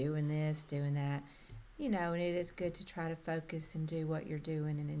multitasking, doing this, doing that. You know, and it is good to try to focus and do what you're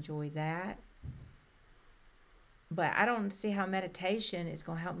doing and enjoy that. But I don't see how meditation is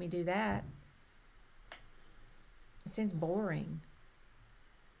going to help me do that. It seems boring.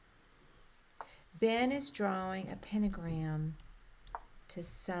 Ben is drawing a pentagram to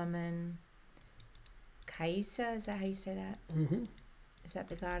summon Kaisa. Is that how you say that? Mm-hmm. Is that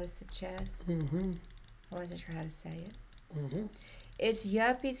the goddess of chess? Mm-hmm. I wasn't sure how to say it. Mm-hmm. It's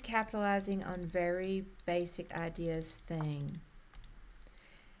yuppies capitalizing on very basic ideas thing.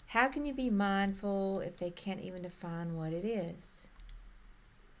 How can you be mindful if they can't even define what it is?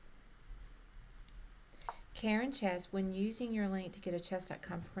 Karen Chess, when using your link to get a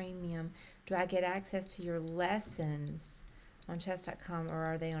chess.com premium, do I get access to your lessons on chess.com or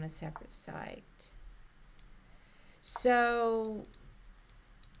are they on a separate site? So,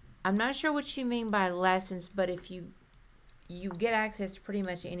 I'm not sure what you mean by lessons, but if you get access to pretty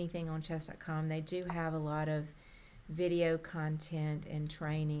much anything on chess.com, they do have a lot of video content and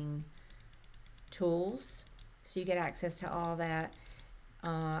training tools, so you get access to all that.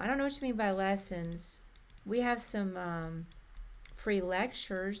 I don't know what you mean by lessons. We have some free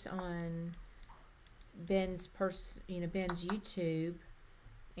lectures on Ben's Ben's YouTube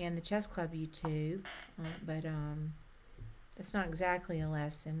and the Chess Club YouTube, but that's not exactly a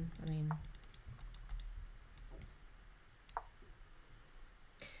lesson. I mean,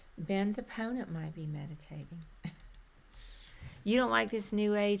 Ben's opponent might be meditating. You don't like this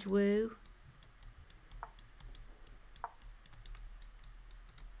new age woo?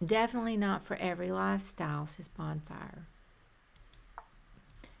 Definitely not for every lifestyle, says Bonfire.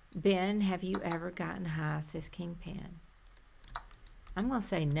 Ben, have you ever gotten high, says Kingpin. I'm going to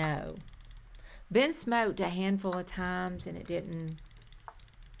say no. Ben smoked a handful of times and it didn't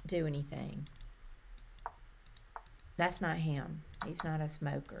do anything. That's not him. He's not a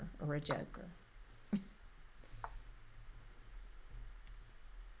smoker or a joker.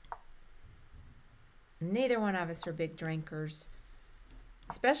 Neither one of us are big drinkers,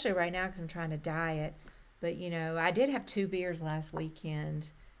 especially right now because I'm trying to diet. But, you know, I did have 2 beers last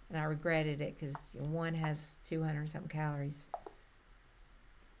weekend, and I regretted it because one has 200-something calories.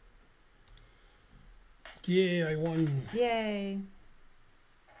 Yeah, I won. Yay.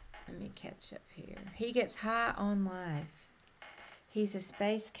 Let me catch up here. He gets high on life. He's a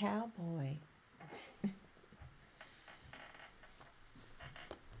space cowboy.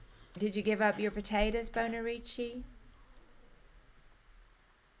 Did you give up your potatoes, Bonarici?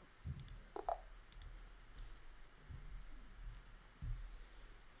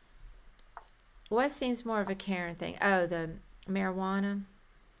 What seems more of a Karen thing? Oh, the marijuana?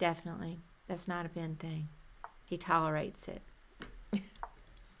 Definitely. That's not a Ben thing. He tolerates it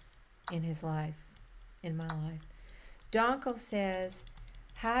in his life, in my life. Donkel says,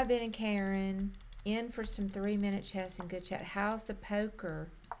 hi, Ben and Karen. In for some 3-minute chess and good chat. How's the poker?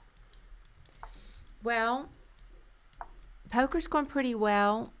 Well, poker's going pretty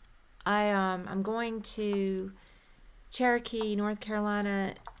well. I'm going to Cherokee, North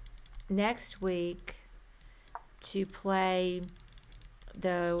Carolina next week to play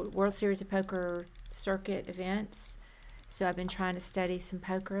the World Series of Poker circuit events. So I've been trying to study some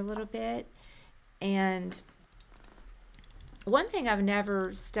poker a little bit. And one thing I've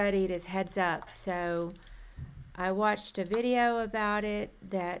never studied is heads up. So I watched a video about it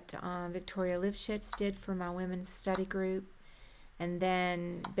that Victoria Lifshitz did for my women's study group. And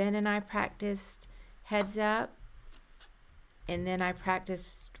then Ben and I practiced heads up. And then I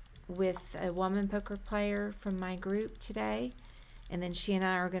practiced with a woman poker player from my group today. And then she and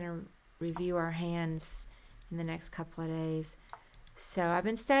I are going to review our hands in the next couple of days. So I've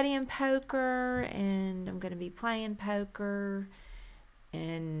been studying poker, and I'm going to be playing poker.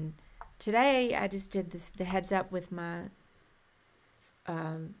 And today I just did the heads up with my,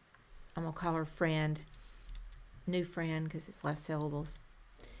 I'm going to call her friend, new friend, because it's less syllables.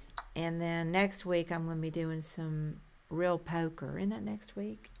 And then next week I'm going to be doing some real poker. Isn't that next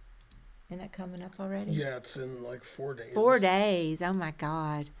week? Isn't that coming up already? Yeah, it's in like 4 days. 4 days. Oh my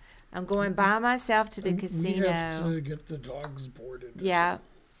God. I'm going by myself to the casino. We have to get the dogs boarded. Yeah.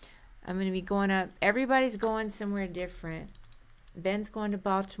 I'm going to be going up. Everybody's going somewhere different. Ben's going to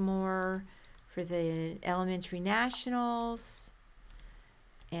Baltimore for the elementary nationals.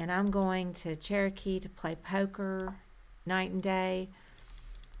 And I'm going to Cherokee to play poker night and day.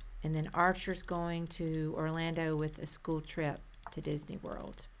 And then Archer's going to Orlando with a school trip to Disney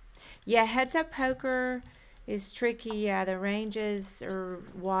World. Yeah, heads up poker is tricky. Yeah, the ranges are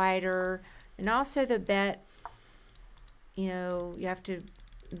wider. And also the bet, you know, you have to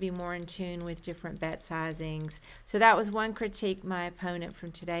be more in tune with different bet sizings. So that was one critique my opponent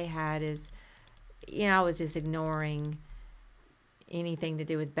from today had is, you know, I was just ignoring anything to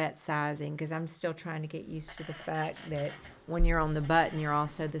do with bet sizing because I'm still trying to get used to the fact that when you're on the button, you're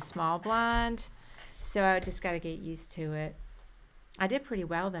also the small blind. So I just got to get used to it. I did pretty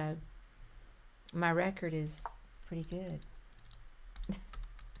well, though. My record is pretty good.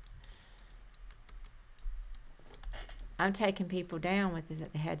 I'm taking people down with this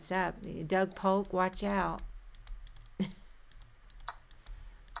at the heads up. Doug Polk, watch out.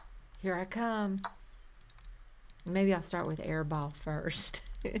 Here I come. Maybe I'll start with airball first.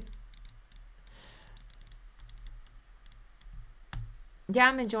 Yeah,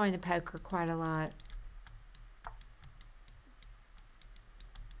 I'm enjoying the poker quite a lot.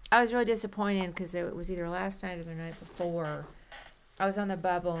 I was really disappointed because it was either last night or the night before. I was on the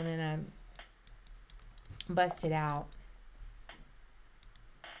bubble and then I busted out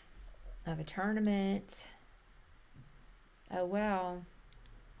of a tournament. Oh, well.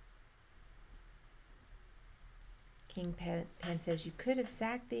 King Penn says, you could have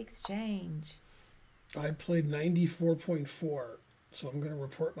sacked the exchange. I played 94.4, so I'm going to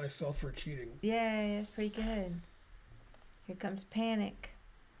report myself for cheating. Yay, that's pretty good. Here comes Panic.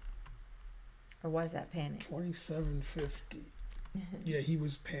 Or was that Panic? 2750. Yeah, he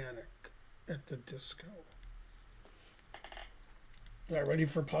was Panic at the disco. All right, ready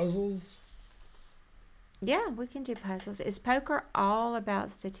for puzzles? Yeah, we can do puzzles. Is poker all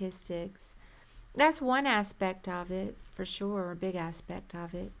about statistics? That's one aspect of it, for sure, a big aspect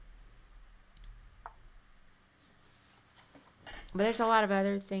of it. But there's a lot of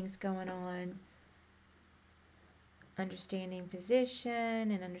other things going on. Understanding position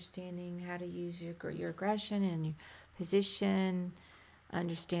and understanding how to use your aggression and your position.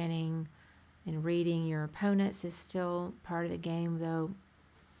 Understanding and reading your opponents is still part of the game, though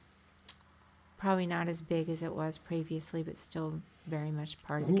probably not as big as it was previously, but still very much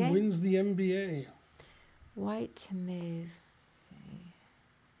part of the game. Who wins the NBA? White to move. Let's see.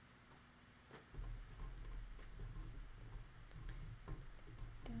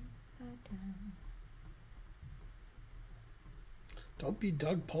 Don't be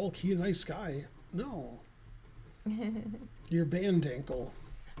Doug Polk. He a nice guy. No. You're band ankle.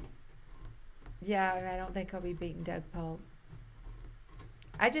 Yeah, I don't think I'll be beating Doug Polk.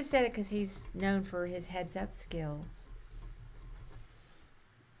 I just said it because he's known for his heads-up skills.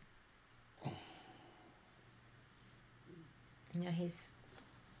 You know, he's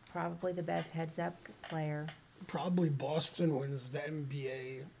probably the best heads-up player. Probably Boston wins the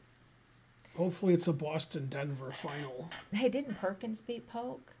NBA. Hopefully it's a Boston-Denver final. Hey, didn't Perkins beat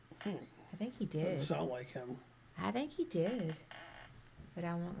Polk? I think he did. Doesn't sound like him. I think he did. But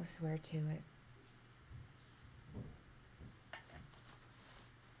I won't swear to it.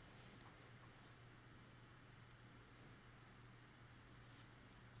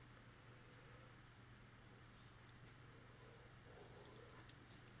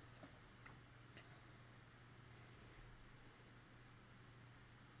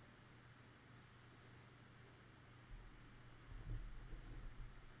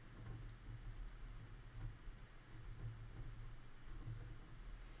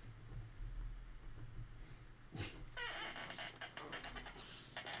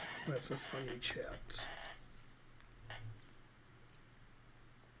 That's a funny chat.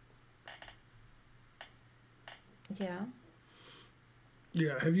 Yeah.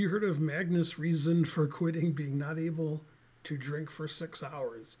 Yeah, have you heard of Magnus' reason for quitting being not able to drink for 6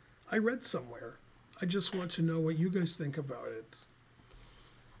 hours? I read somewhere. I just want to know what you guys think about it.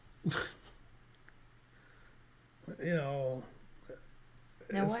 You know,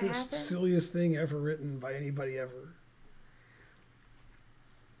 Now it's what the happened? silliest thing ever written by anybody ever.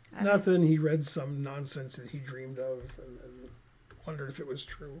 I Nothing. miss- He read some nonsense that he dreamed of and then wondered if it was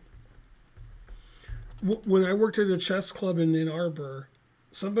true. When I worked at a chess club in Ann Arbor,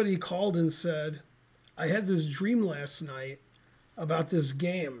 somebody called and said, I had this dream last night about this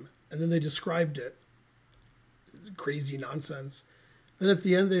game. And then they described it. Crazy nonsense. Then at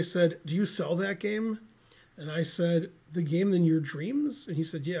the end they said, do you sell that game? And I said, the game in your dreams? And he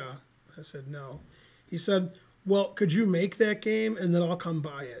said, yeah. I said, no. He said, well, could you make that game and then I'll come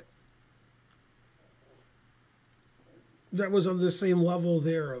buy it? That was on the same level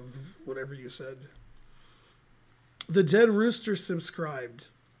there of whatever you said. The Dead Rooster subscribed.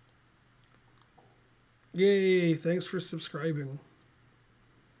 Yay, thanks for subscribing.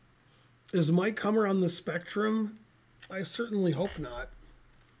 Is Mike Hummer on the spectrum? I certainly hope not.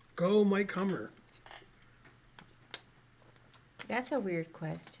 Go Mike Hummer. That's a weird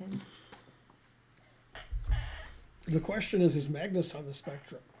question. The question is Magnus on the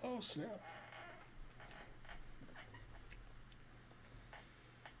spectrum? Oh, snap.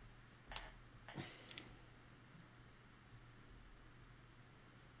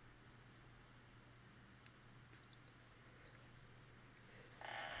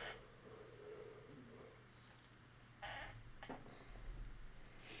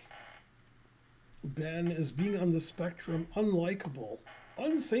 Ben, is being on the spectrum unlikable?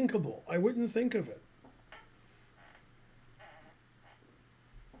 Unthinkable. I wouldn't think of it.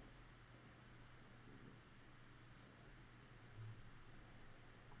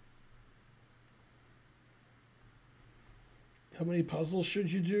 How many puzzles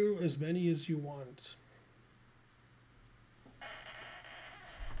should you do? As many as you want.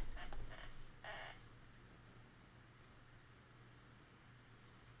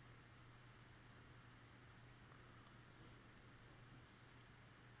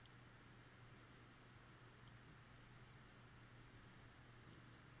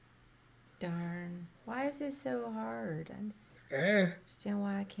 Darn. Why is this so hard? I just Eh. understand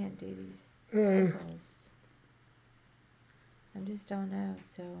why I can't do these puzzles. I just don't know.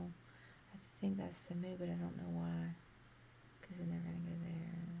 So I think that's the move, but I don't know why. Because then they're going to go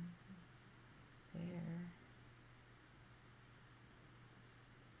there. There.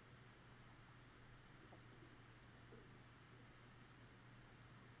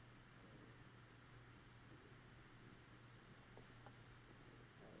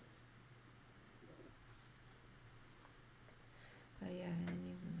 Oh yeah, and then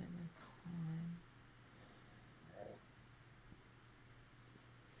you can put the pawn.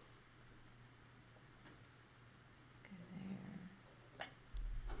 Go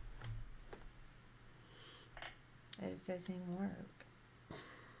there. It just doesn't even work.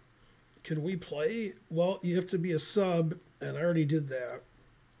 Can we play? Well, you have to be a sub, and I already did that.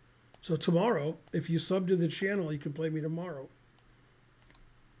 So tomorrow, if you sub to the channel, you can play me tomorrow.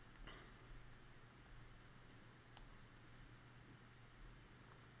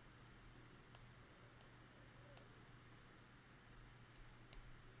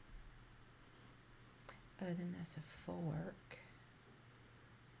 Oh, then that's a fork.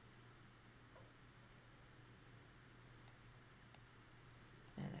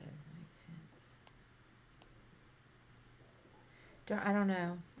 No, that doesn't make sense. I don't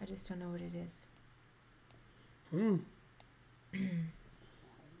know. I just don't know what it is.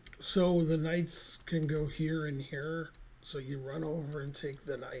 So the knights can go here and here. So you run over and take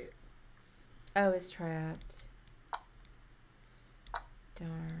the knight. Oh, it's trapped.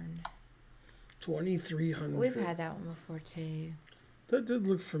 Darn. 2,300. We've had that one before, too. That did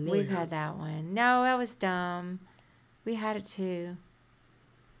look familiar. We've had that one. No, that was dumb. We had it, too.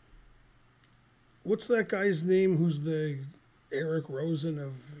 What's that guy's name who's the Eric Rosen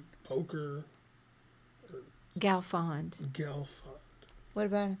of poker? Galfond. Galfond. What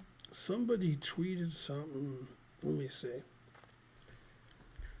about him? Somebody tweeted something. Let me see.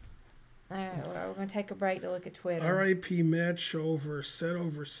 All right, well, we're going to take a break to look at Twitter. RIP match over set,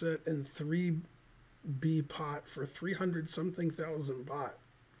 and 3B pot for 300-something thousand bot.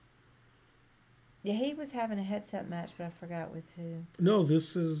 Yeah, he was having a headset match, but I forgot with who. No,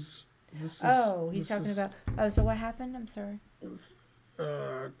 this is. Oh, he's talking about. Oh, so what happened? I'm sorry.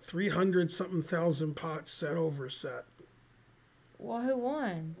 300-something thousand pot set. Well, who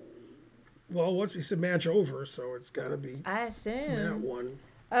won? Well, he said match over, so it's got to be I that assume. one.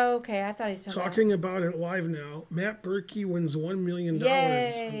 Oh, okay. I thought he was Talking about it live now. Matt Berkey wins $1 million in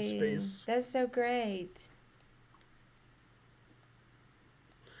Yay! space. That's so great.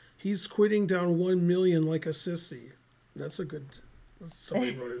 He's quitting down 1 million like a sissy. That's a good.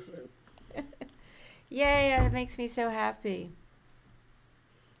 Somebody wrote his name. Yay! That makes me so happy.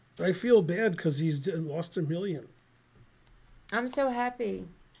 I feel bad because he's lost $1 million. I'm so happy.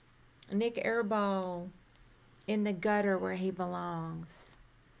 Nick Airball in the gutter where he belongs.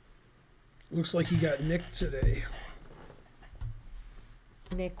 Looks like he got nicked today.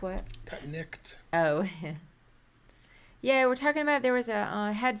 Nick what? Got nicked. Oh. Yeah, we're talking about there was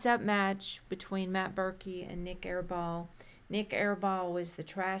a heads-up match between Matt Berkey and Nick Airball. Nick Airball was the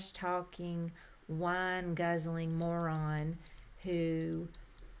trash-talking, wine-guzzling moron who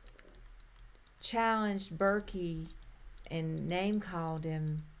challenged Berkey and name-called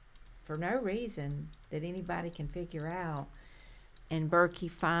him for no reason that anybody can figure out. And Berkey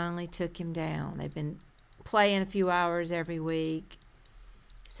finally took him down. They've been playing a few hours every week.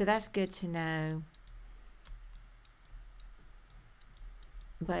 So that's good to know.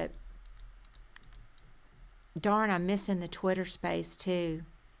 But, darn, I'm missing the Twitter space, too.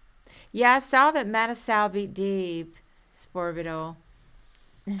 Yeah, I saw that Matisal beat Deeb, Sporbital.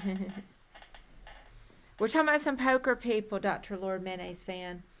 We're talking about some poker people, Dr. Lord Mayonnaise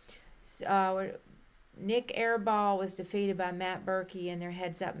fan. Nick Airball was defeated by Matt Berkey in their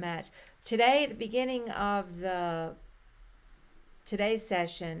heads-up match. Today, at the beginning of today's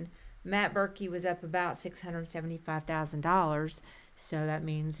session, Matt Berkey was up about $675,000. So that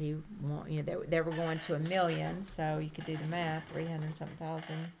means he won, they were going to $1 million. So you could do the math, 300-something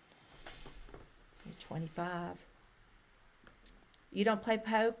thousand, 25. You don't play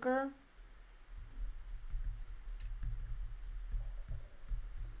poker?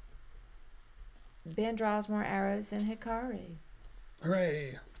 Ben draws more arrows than Hikari.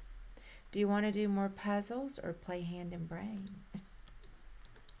 Hooray. Do you want to do more puzzles or play hand and brain?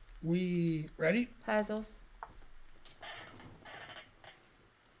 We ready? Puzzles.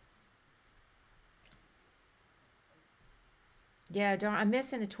 Yeah, I'm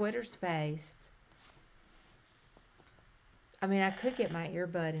missing the Twitter space. I mean, I could get my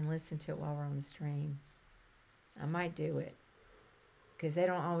earbud and listen to it while we're on the stream. I might do it because they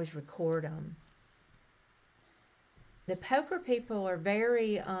don't always record them. The poker people are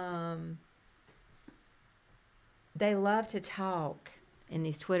very, they love to talk in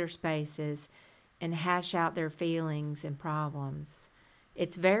these Twitter spaces and hash out their feelings and problems.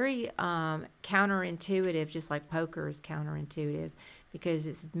 It's very counterintuitive, just like poker is counterintuitive, because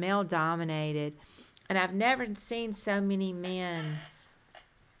it's male-dominated. And I've never seen so many men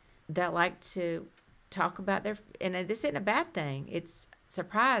that like to talk about their... And this isn't a bad thing. It's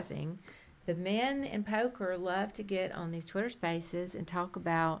surprising. The men in poker love to get on these Twitter spaces and talk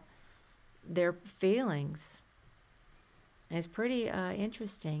about their feelings. And it's pretty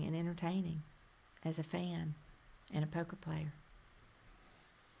interesting and entertaining as a fan and a poker player.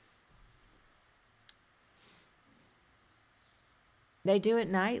 They do it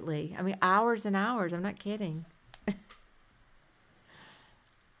nightly. I mean, hours and hours. I'm not kidding.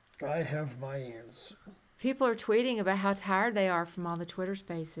 I have my answer. People are tweeting about how tired they are from all the Twitter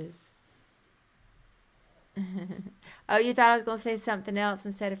spaces. Oh, you thought I was going to say something else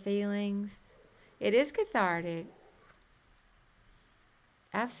instead of feelings? It is cathartic.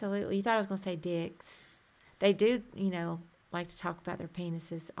 Absolutely. You thought I was going to say dicks. They do, like to talk about their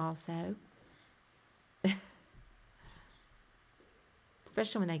penises also.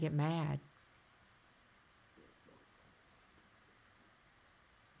 Especially when they get mad.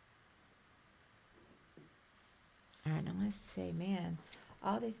 All right, now let's see. Man,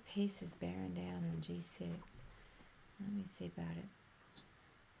 all these pieces bearing down on G6. Let me see about it.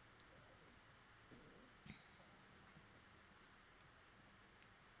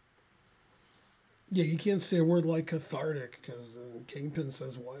 Yeah, you can't say a word like cathartic because Kingpin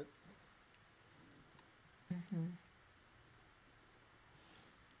says what? Mm-hmm.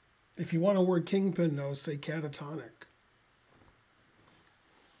 If you want a word Kingpin knows, say catatonic.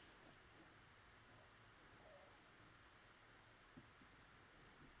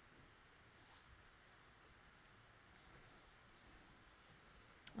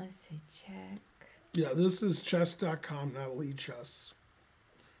 Let's see, check. Yeah, this is chess.com, not Lead Chess.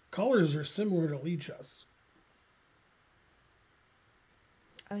 Colors are similar to Lead Chess.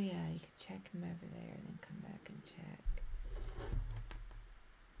 Oh, yeah, you could check him over there and then come back and check.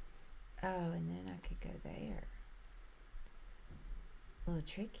 Oh, and then I could go there. A little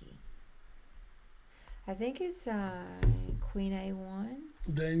tricky. I think it's Queen A1.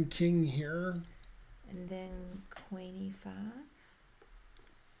 Then King here. And then Queen E5.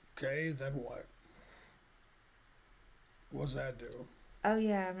 Okay, then what? What's that do? Oh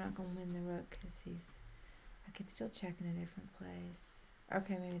yeah, I'm not gonna win the rook because he's. I could still check in a different place.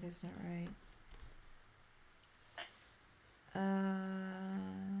 Okay, maybe that's not right.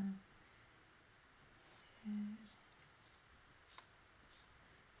 Shit.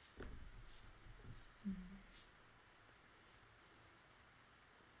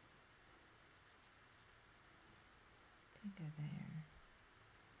 Can't go there.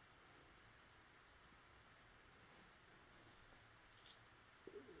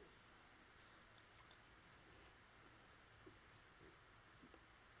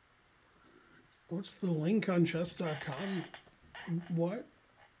 What's the link on chess.com? What?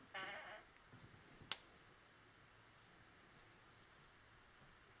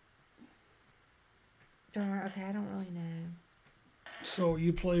 Darn. Okay, I don't really know. So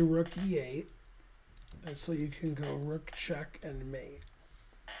you play rook e8, and so you can go rook check and mate.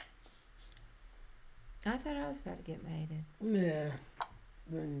 I thought I was about to get mated. Nah.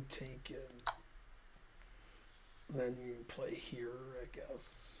 Then you take it. Then you play here, I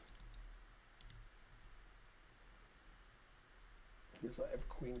guess. Because I have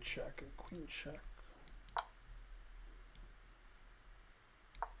queen check and queen check.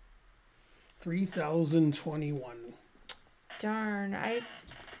 3021. Darn. I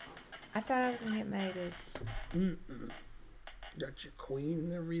thought I was gonna get mated. Got your queen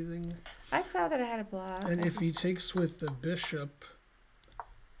and everything. I saw that I had a block. And if he takes with the bishop,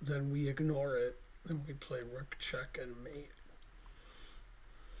 then we ignore it. Then we play rook check and mate.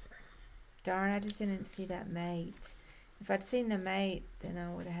 Darn, I just didn't see that mate. If I'd seen the mate, then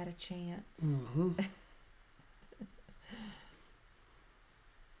I would have had a chance. Mm-hmm.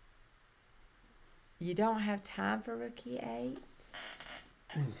 You don't have time for rook e8?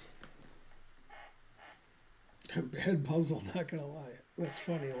 Bad puzzle, not gonna lie. That's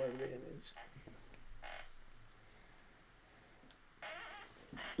funny, Lord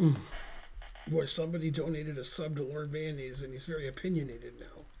Mayonnaise. Boy, somebody donated a sub to Lord Mayonnaise, and he's very opinionated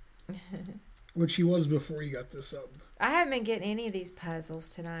now. Which he was before he got this sub. I haven't been getting any of these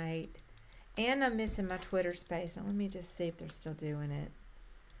puzzles tonight. And I'm missing my Twitter space. Now, let me just see if they're still doing it.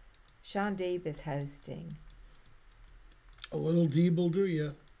 Sean Deeb is hosting. A little Deeb will do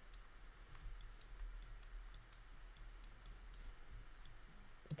you.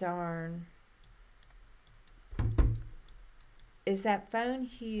 Darn. Is that phone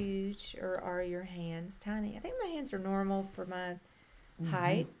huge or are your hands tiny? I think my hands are normal for my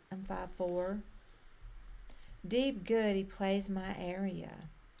height. I'm 5'4". Deep good. He plays my area.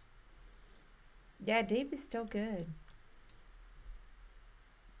 Yeah, Deep is still good.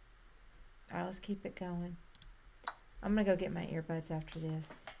 All right, let's keep it going. I'm going to go get my earbuds after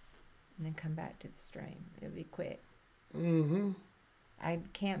this and then come back to the stream. It'll be quick. Mm-hmm. I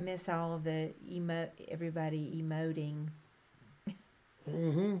can't miss all of the everybody emoting.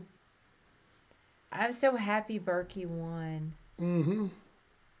 Mm-hmm. I'm so happy Berkey won. Mm-hmm.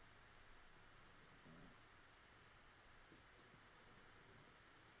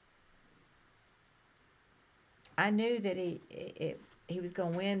 I knew that he was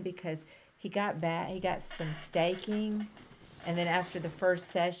going to win because he got some staking, and then after the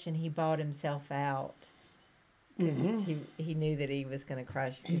first session he bought himself out because he knew that he was going to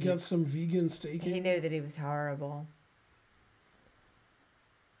crush. He got some vegan staking. He knew that he was horrible.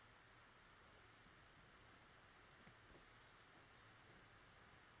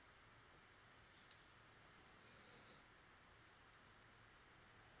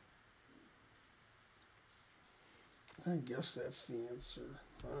 I guess that's the answer.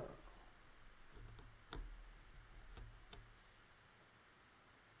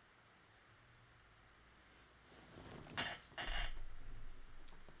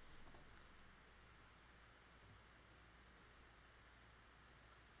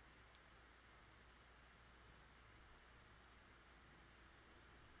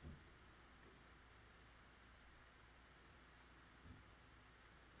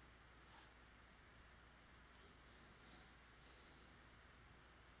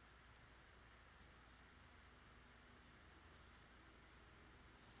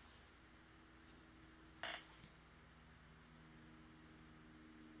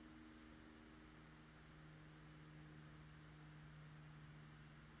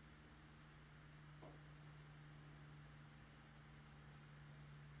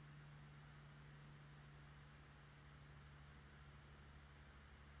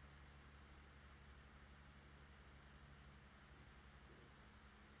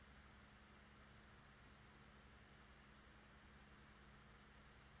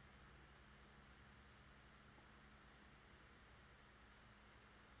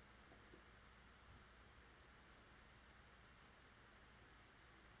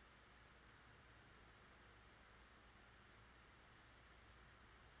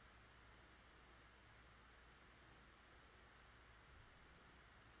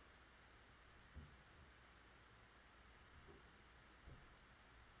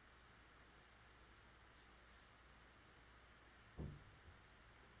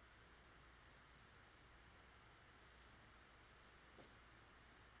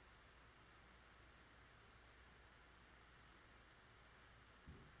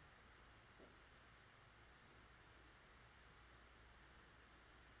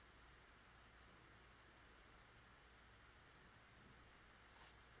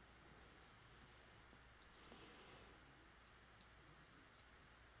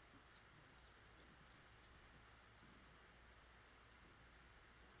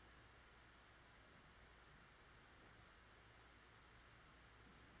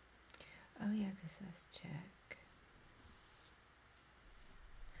 check is let's check.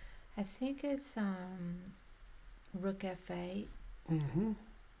 I think it's Rook F8. Mm-hmm.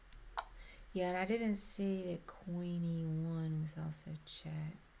 Yeah, and I didn't see that Queen E1 was also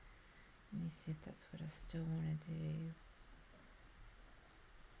checked. Let me see if that's what I still want to do.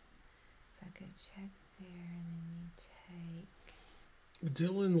 If I could check there and then you take.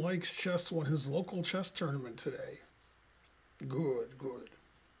 Dylan likes chess, won his local chess tournament today. Good, good.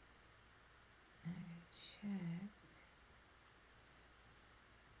 I could check.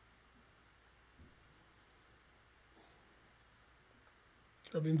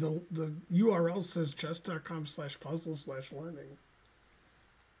 I mean, the URL says chess.com/puzzle/learning.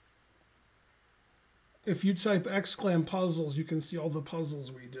 If you type !puzzles, you can see all the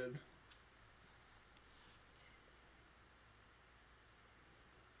puzzles we did.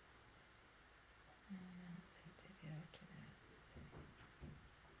 So what did I do after that? Let's see.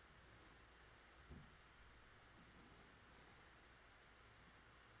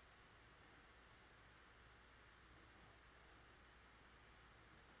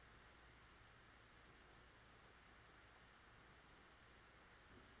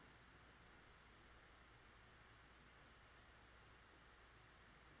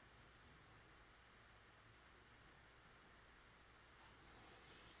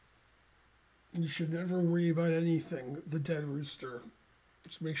 You should never worry about anything. The dead rooster.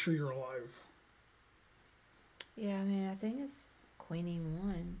 Just make sure you're alive. Yeah, I mean, I think it's Queen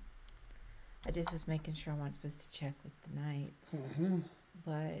E1. I just was making sure I wasn't supposed to check with the knight. Mm-hmm.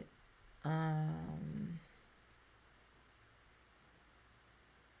 But,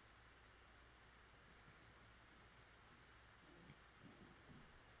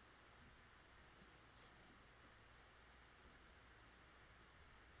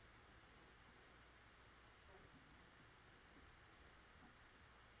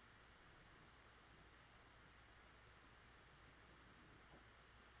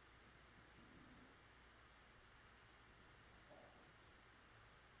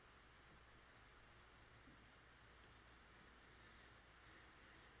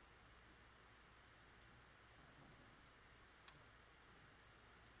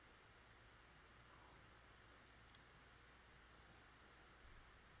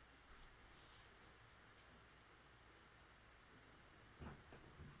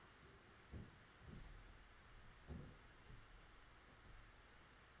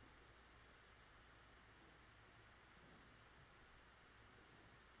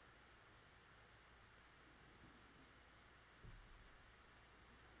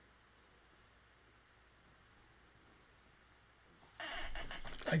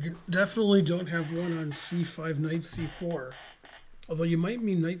 Definitely don't have one on c5, knight c4. Although you might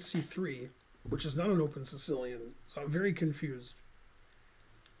mean knight c3, which is not an open Sicilian. So I'm very confused.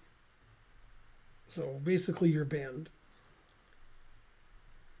 So basically you're banned.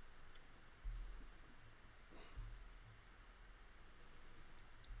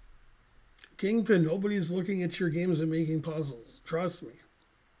 Kingpin, nobody's looking at your games and making puzzles. Trust me.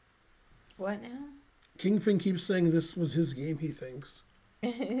 what now? Kingpin keeps saying this was his game, he thinks.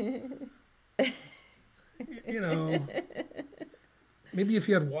 You know, maybe if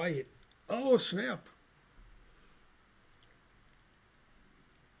you had Wyatt. Oh, snap.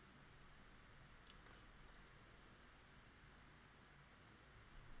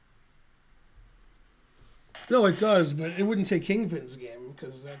 No, it does, but it wouldn't take Kingpin's game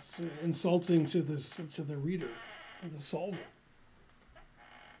because that's insulting to the reader, the solver.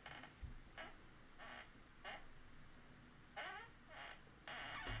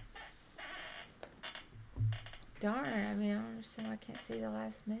 Darn, I mean, I don't understand why I can't see the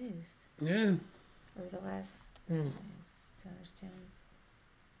last move. Yeah. Or the last... Mm. I just don't understand.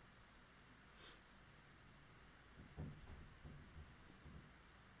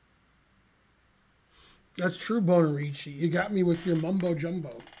 That's true, Bonarici. You got me with your mumbo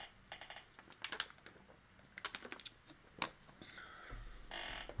jumbo.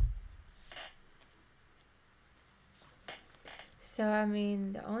 So, I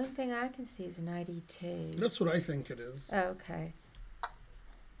mean, the only thing I can see is 92. That's what I think it is. Oh, okay.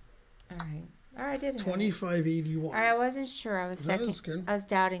 All right. All right, I did it. 2581. All right, I wasn't sure. I was That second. is good. I was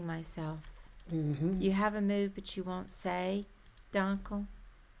doubting myself. Mm-hmm. You have a move, but you won't say, Dunkel.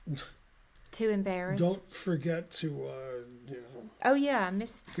 Too embarrassed. Don't forget to, Oh yeah, I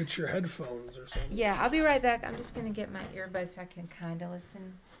miss. get your headphones or something. Yeah, I'll be right back. I'm just gonna get my earbuds so I can kind of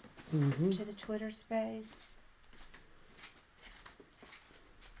listen Mm-hmm. to the Twitter space.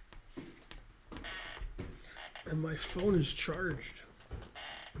 And my phone is charged.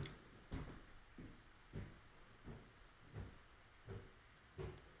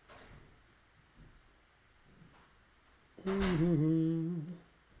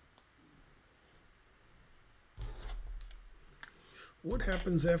 What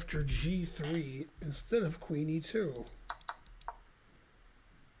happens after G3 instead of Queen E2?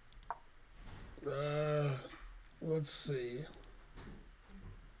 Let's see.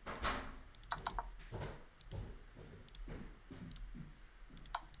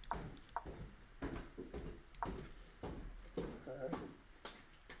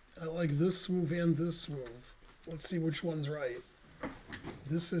 I like this move and this move. Let's see which one's right.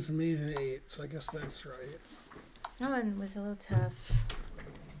 This is made an 8, so I guess that's right. That one was a little tough.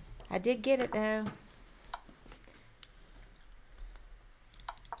 I did get it though.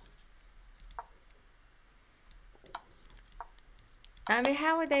 I mean,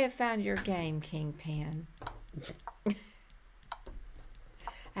 how would they have found your game, Kingpin?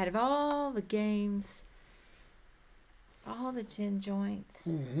 Out of all the games, all the gin joints.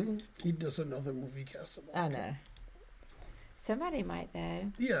 He doesn't know the movie Casablanca. I know. Somebody might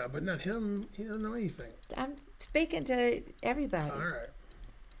though. Yeah, but not him. He doesn't know anything. I'm speaking to everybody. All right.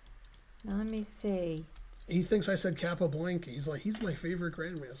 Now let me see. He thinks I said Capablanca. He's like, he's my favorite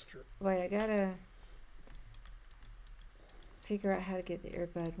grandmaster. Wait, I gotta figure out how to get the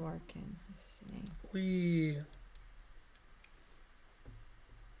earbud working. Let's see.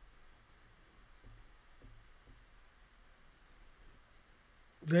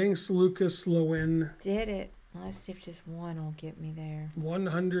 Thanks, Lucas Lowen. Did it. Let's see if just one will get me there.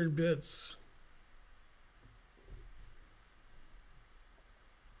 100 bits.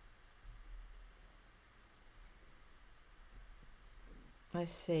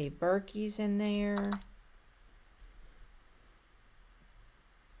 Let's see. Berkey's in there.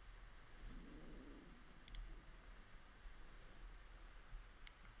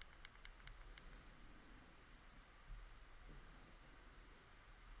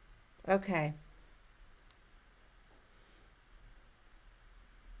 Okay.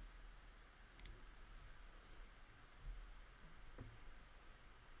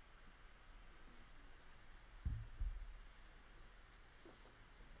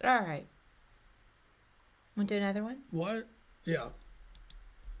 All right. Want to do another one? What? Yeah.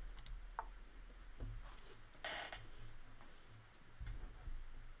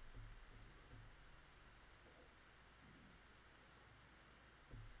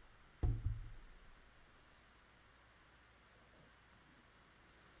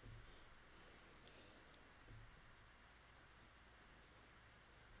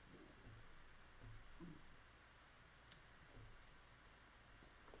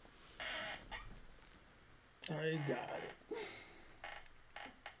 I got it.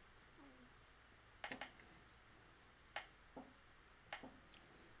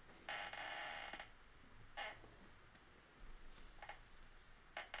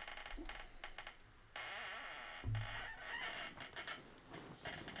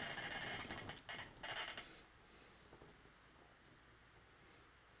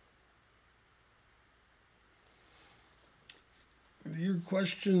 Your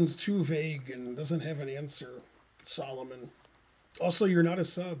question's too vague and doesn't have an answer, Solomon. Also, you're not a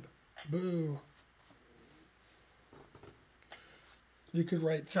sub. Boo. You could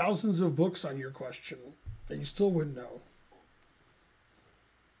write thousands of books on your question, and you still wouldn't know.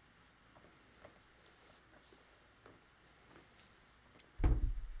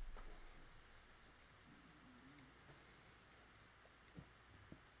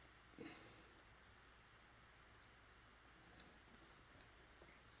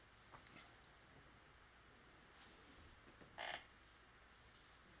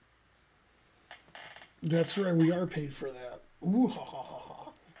 That's right, we are paid for that. Ooh, ha, ha, ha,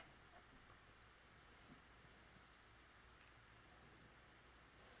 ha.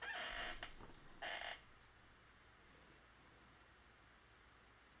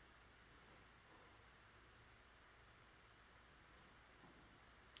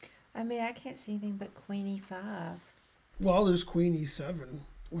 I mean, I can't see anything but Queen E5. Well, there's Queen E7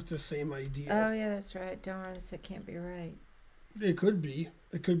 with the same idea. Oh, yeah, that's right. Darn, so it can't be right. It could be.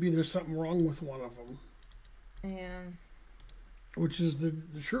 It could be there's something wrong with one of them. Yeah. Which is the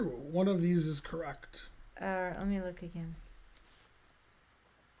true. One of these is correct. All right, let me look again.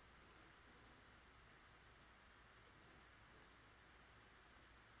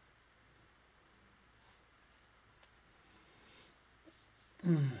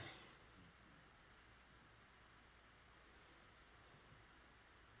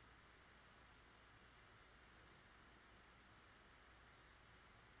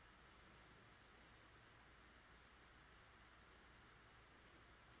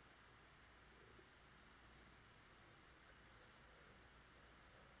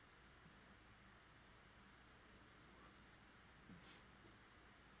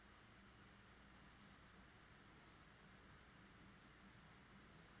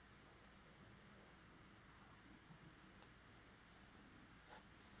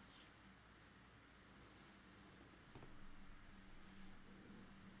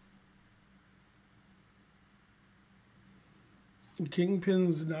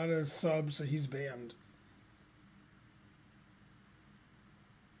 Kingpin's not a sub, so he's banned.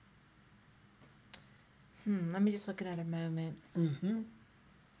 Let me just look another moment. Mm-hmm.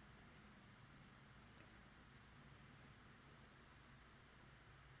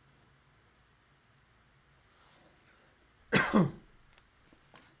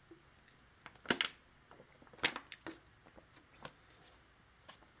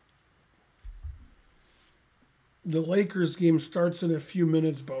 The Lakers game starts in a few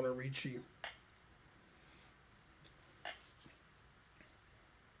minutes, Bonarici.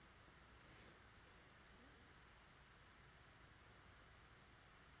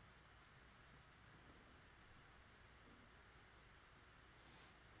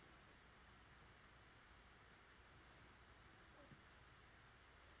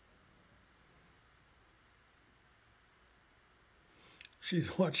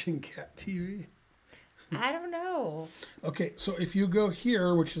 She's watching cat TV. I don't know. Okay, so if you go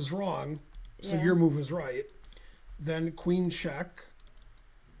here, which is wrong, so Yeah. your move is right, then queen check,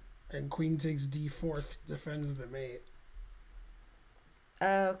 and queen takes d4, defends the mate.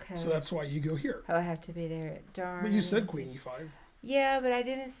 Okay. So that's why you go here. Oh, I have to be there. Darn. But I you said didn't queen see- e5. Yeah, but I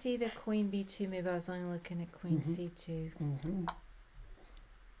didn't see the queen b2 move. I was only looking at queen Mhm. c2. Mm-hmm.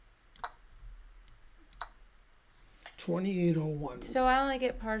 2801. So I only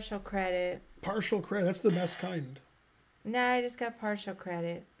get partial credit. Partial credit, that's the best kind. No, I just got partial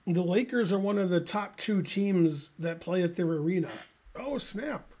credit. The Lakers are one of the top 2 teams that play at their arena. Oh,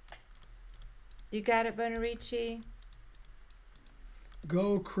 snap. You got it, Bonarici?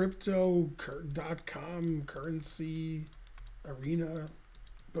 Go crypto.com, currency, arena.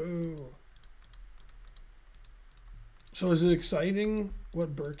 Boo. So is it exciting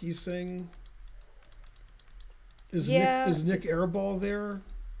what Berkey's saying? Is Yeah, Nick just- Airball there?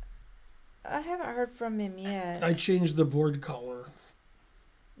 I haven't heard from him yet. I changed the board color.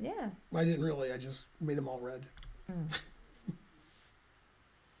 Yeah. I didn't really. I just made them all red.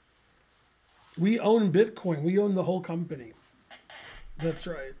 We own Bitcoin. We own the whole company. That's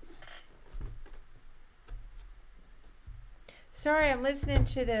right. Sorry, I'm listening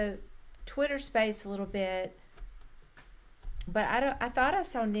to the Twitter space a little bit. But I thought I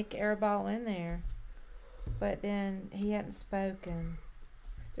saw Nick Airball in there. But then he hadn't spoken.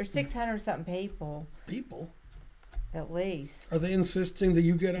 There's 600 something people, People. at least. Are they insisting that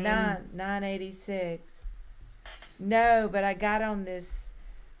you get on? 986. No, but I got on this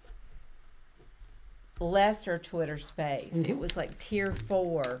lesser Twitter space. It was like tier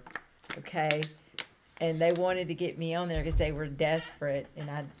 4, okay? And they wanted to get me on there because they were desperate, and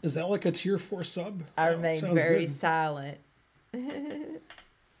Is that like a tier 4 sub? I Oh, remained sounds very good. silent.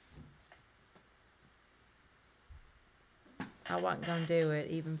 I wasn't gonna do it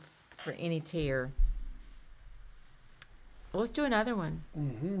even for any tier. Well, let's do another one.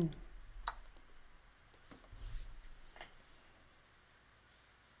 Mm-hmm.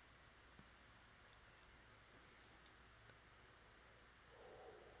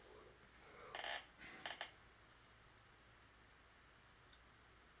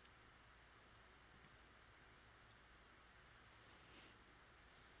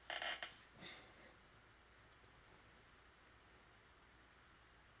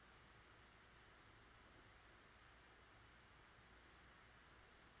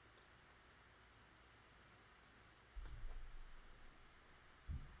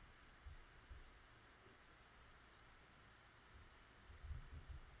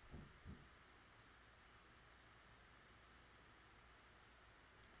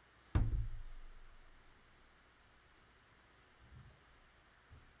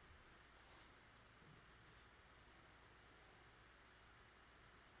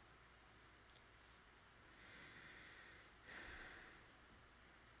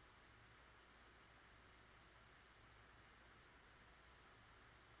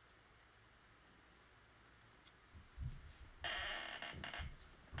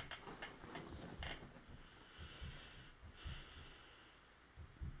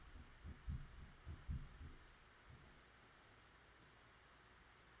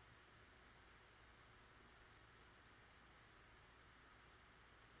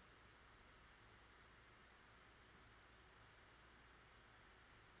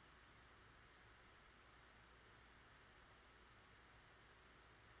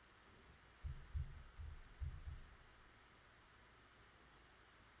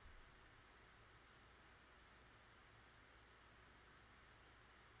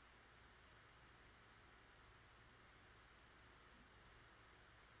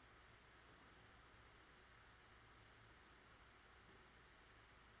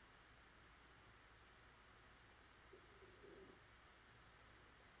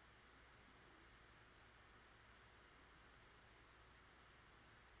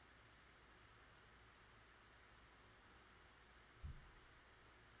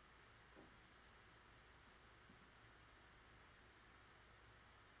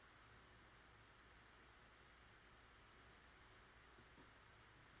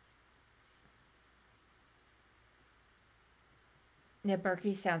 Yeah,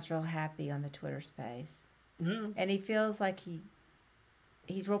 Berkey sounds real happy on the Twitter space. Yeah. And he feels like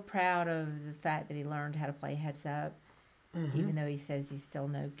he's real proud of the fact that he learned how to play heads up, even though he says he's still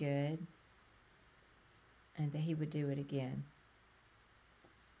no good, and that he would do it again.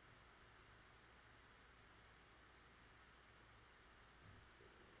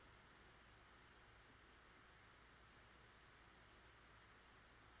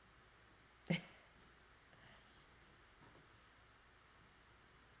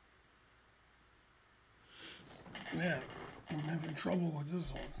 Yeah, I'm having trouble with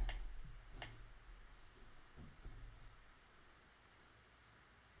this one.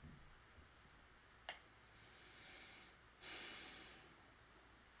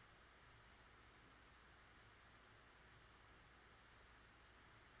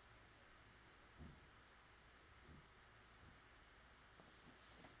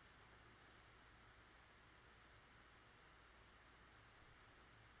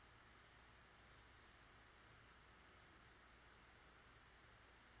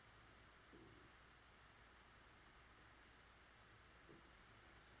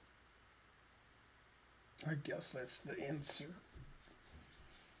 I guess that's the answer.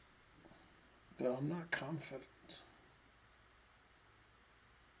 But I'm not confident.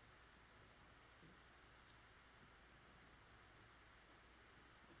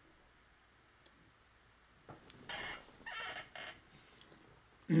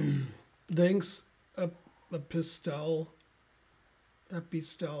 Thanks, Epistel,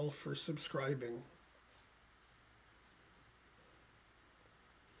 for subscribing.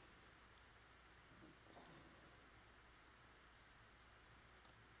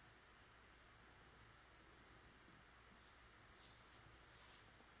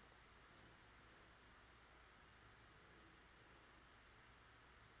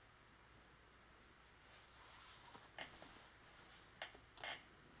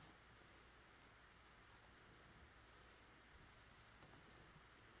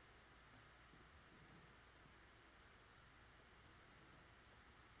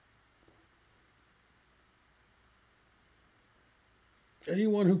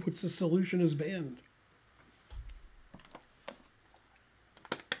 Anyone who puts a solution is banned.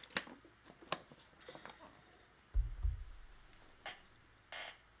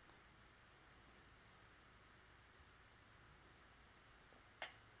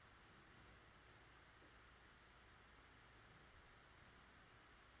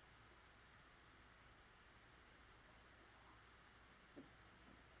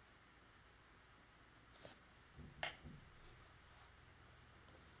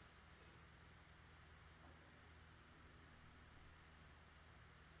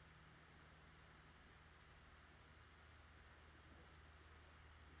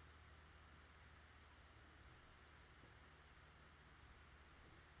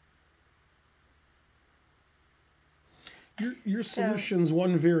 Your solution's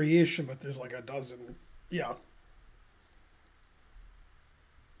one variation, but there's like a dozen. Yeah.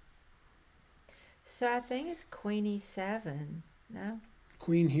 So I think it's Queen E7. No?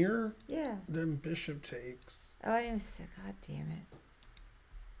 Queen here? Yeah. Then bishop takes. Oh, I didn't even say, God damn it.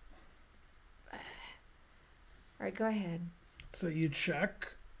 All right, go ahead. So you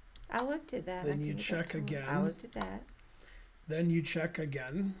check. I looked at that. Then you check again. I looked at that. Then you check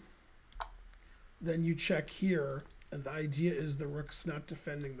again. Then you check here. And the idea is the rook's not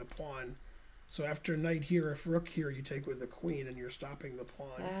defending the pawn. So after knight here, if rook here, you take with the queen and you're stopping the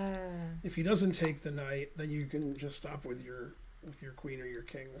pawn. If he doesn't take the knight, then you can just stop with your queen or your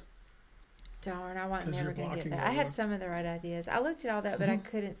king. Darn, I wasn't never going to get that. I had some of the right ideas. I looked at all that, but I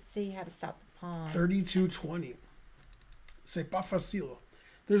couldn't see how to stop the pawn. 32-20. C'est pas facile.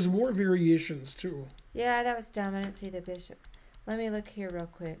 There's more variations too. Yeah, that was dumb. I didn't see the bishop. Let me look here real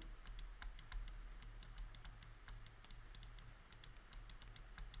quick.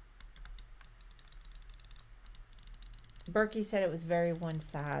 Berkey said it was very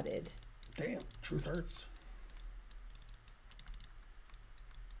one-sided. Damn, truth hurts.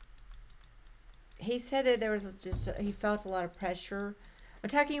 He said that there was he felt a lot of pressure. I'm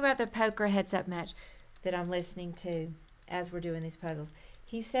talking about the poker heads-up match that I'm listening to as we're doing these puzzles.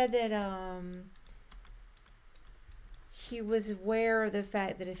 He said that he was aware of the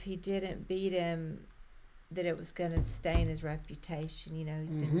fact that if he didn't beat him, that it was going to stain his reputation. You know,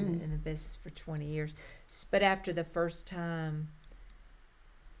 he's been in the business for 20 years. But after the first time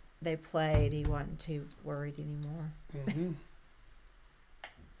they played, he wasn't too worried anymore.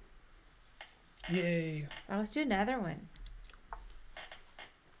 Yay. Let's do another one.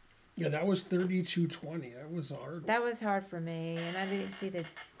 Yeah, that was 32-20. That was hard. That was hard for me, and I didn't see the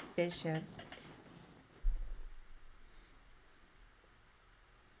bishop.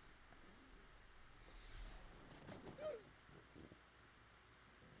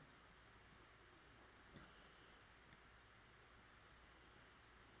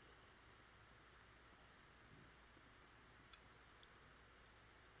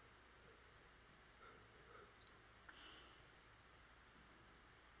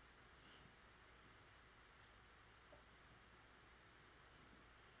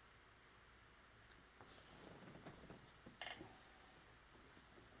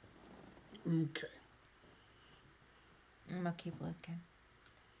 Okay. I'm gonna keep looking.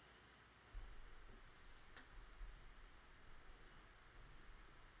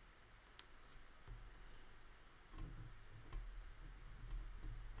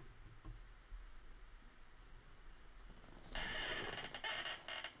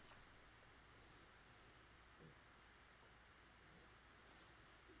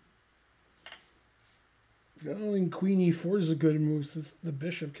 I don't think Queen E4 is a good move since the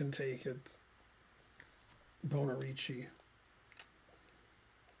bishop can take it. Bonarici.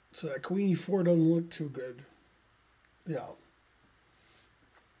 So that Queen E4 doesn't look too good. Yeah.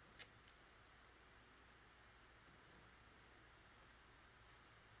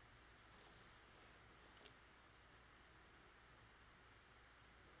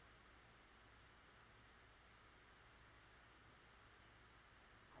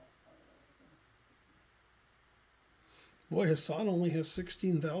 Boy, Hassan only has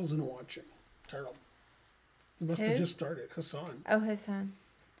 16,000 watching. Terrible. He must have Who? just started. Hassan. Oh, his son.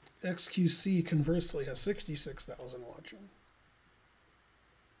 XQC conversely has 66,000 watching.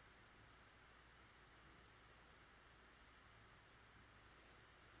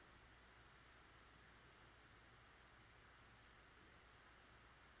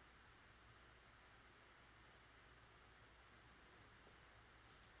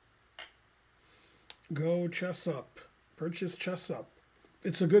 Go chess up. Purchase chess up.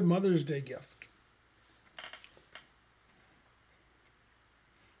 It's a good Mother's Day gift.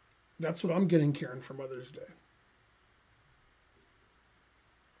 That's what I'm getting Karen for Mother's Day.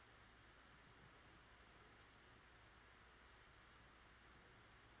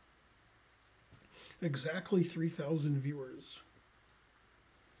 Exactly 3,000 viewers.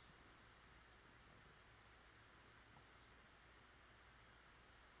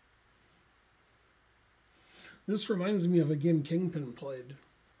 This reminds me of a game Kingpin played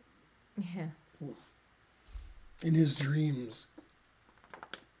Yeah. in his dreams.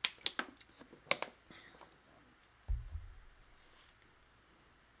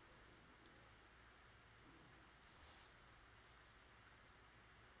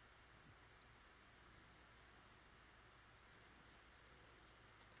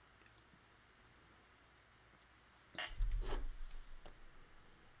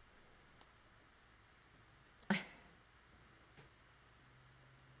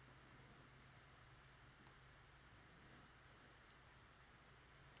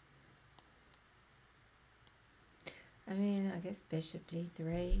 I mean, I guess bishop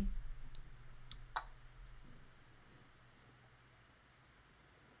d3.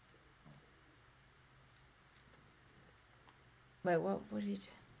 Wait, what did he do?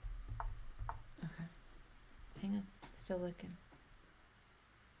 Okay. Hang on. Still looking.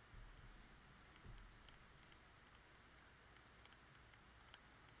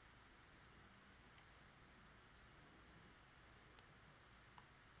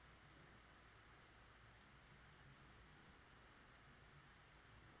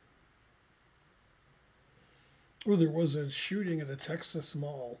 Oh, there was a shooting at a Texas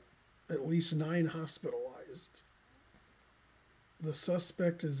mall. At least 9 hospitalized. The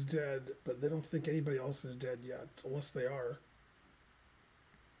suspect is dead, but they don't think anybody else is dead yet, unless they are.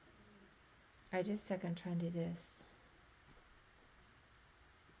 I just a second trying to do this.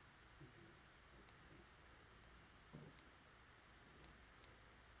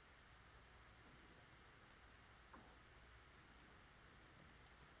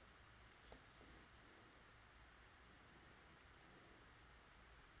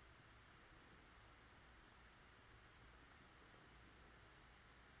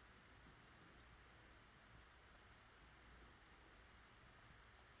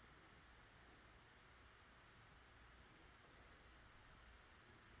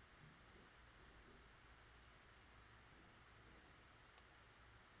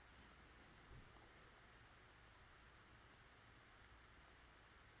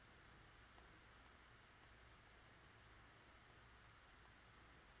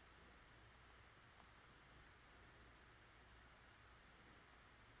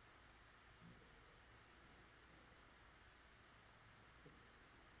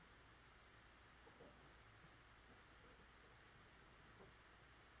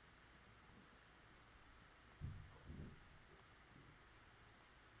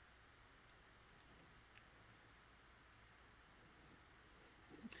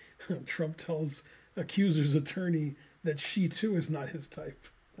 Trump tells accuser's attorney that she too is not his type.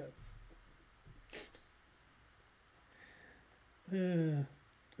 That's.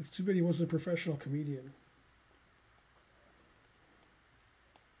 It's too bad he wasn't a professional comedian.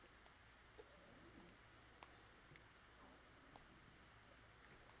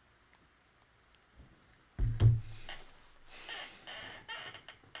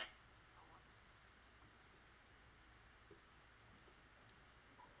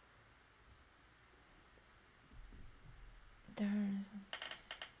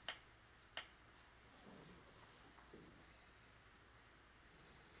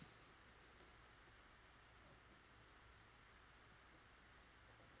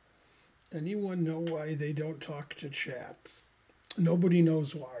 Anyone know why they don't talk to chat? Nobody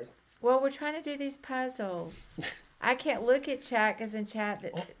knows why. Well, we're trying to do these puzzles. I can't look at chat because in chat,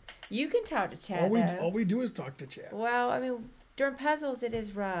 you can talk to chat, All we do is talk to chat. Well, I mean, during puzzles, it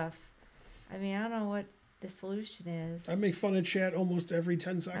is rough. I mean, I don't know what the solution is. I make fun of chat almost every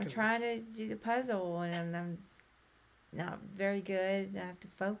 10 seconds. I'm trying to do the puzzle, and I'm not very good. I have to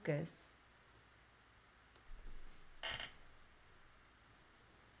focus.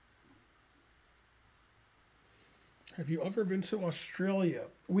 Have you ever been to Australia?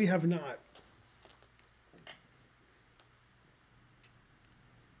 We have not.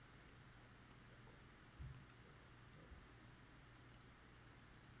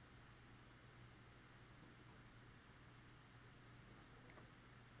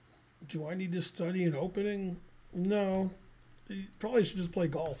 Do I need to study an opening? No. You probably should just play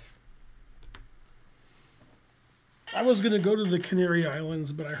golf. I was going to go to the Canary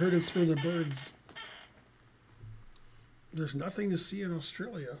Islands, but I heard it's for the birds. There's nothing to see in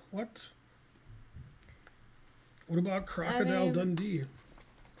Australia. What? What about Crocodile Dundee?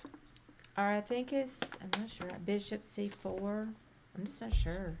 Or I think it's, I'm not sure, Bishop C4. I'm just not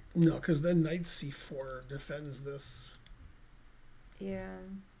sure. No, because then Knight C4 defends this. Yeah.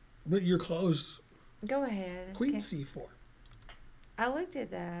 But you're close. Go ahead. Queen C4. I looked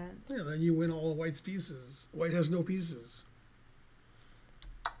at that. Yeah, then you win all of White's pieces. White has no pieces.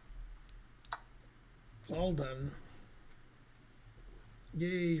 All done. Yay,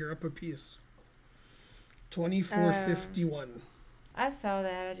 you're up a piece. 24.51. I saw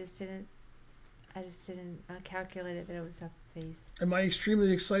that. I just didn't calculate it that it was up a piece. Am I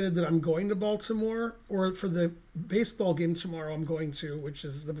extremely excited that I'm going to Baltimore, or for the baseball game tomorrow I'm going to, which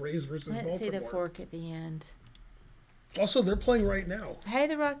is the Braves versus Baltimore? I didn't see the fork at the end. Also, they're playing right now. Hey,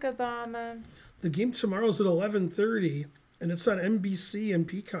 the Rock Obama. The game tomorrow's at 11:30, and it's on NBC and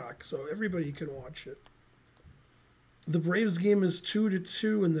Peacock, so everybody can watch it. The Braves game is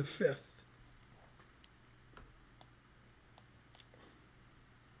 2-2 in the 5th.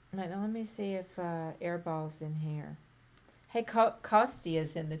 Right, now let me see if Airball's in here. Hey,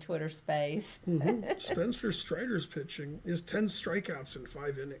 Costia's in the Twitter space. Mm-hmm. Spencer Strider's pitching is 10 strikeouts in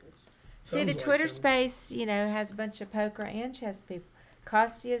 5 innings. See, the Twitter space, has a bunch of poker and chess people.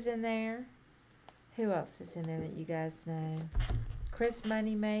 Costia's in there. Who else is in there that you guys know? Chris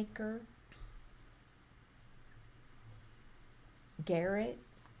Moneymaker. Garrett.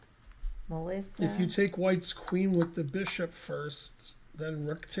 Melissa. If you take White's queen with the bishop first, then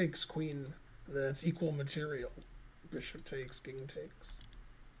rook takes queen, then it's equal material. Bishop takes, king takes.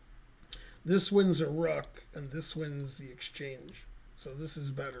 This wins a rook, and this wins the exchange. So this is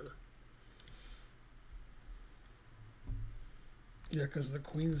better. Yeah, because the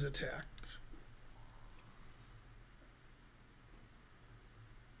queen's attacked.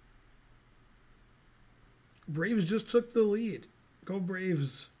 Braves just took the lead. Go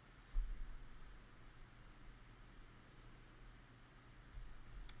Braves.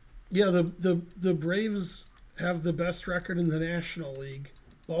 Yeah, the Braves have the best record in the National League.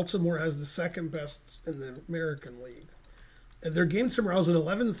 Baltimore has the second best in the American League. And their game tomorrow is at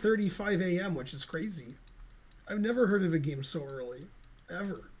 11:35 a.m., which is crazy. I've never heard of a game so early,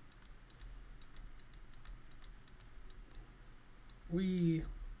 ever.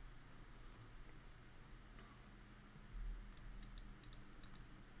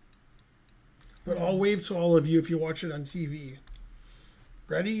 But I'll wave to all of you if you watch it on TV.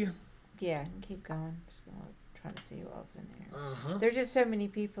 Ready? Yeah, keep going. I'm just going to try to see who else in here. Uh-huh. There's just so many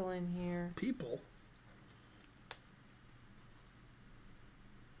people in here. People?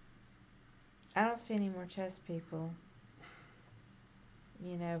 I don't see any more chess people.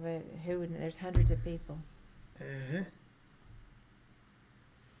 But who would? There's hundreds of people. Uh-huh.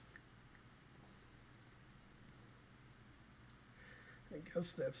 I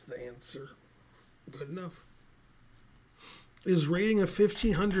guess that's the answer. Good enough. Is rating a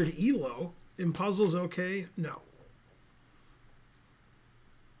 1500 ELO in puzzles okay? No.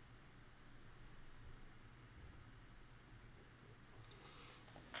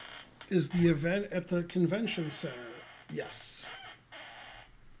 Is the event at the convention center? Yes.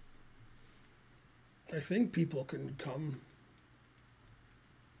 I think people can come.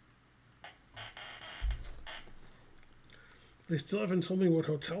 They still haven't told me what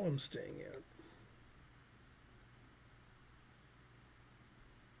hotel I'm staying at.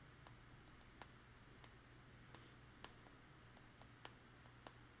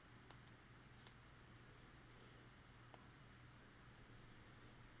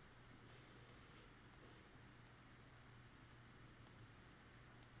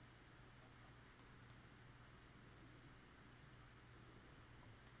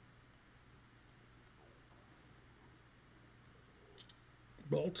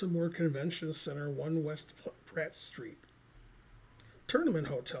 Baltimore Convention Center, 1 West Pratt Street. Tournament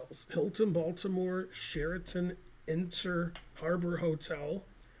hotels: Hilton Baltimore, Sheraton Inter Harbor Hotel,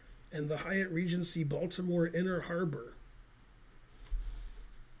 and the Hyatt Regency Baltimore Inner Harbor.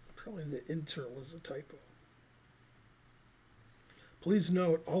 Probably the Inter was a typo. Please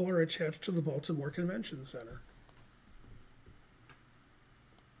note, all are attached to the Baltimore Convention Center.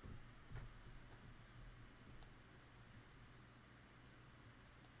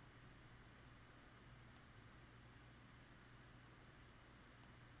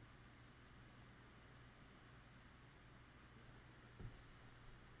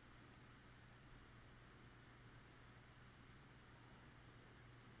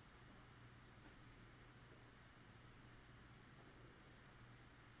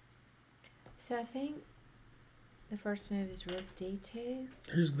 So I think the first move is rook d2.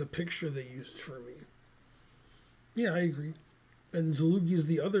 Here's the picture they used for me. Yeah, I agree. And Zalugi's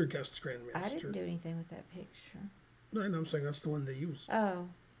the other guest grandmaster. I didn't do anything with that picture. No, I'm saying that's the one they used. Oh.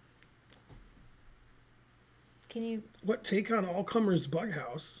 Can you... What? Take on all comers Bug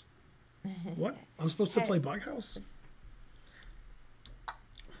House? What? I'm supposed to play Bug House?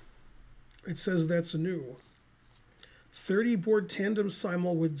 It says that's new. 30 board tandem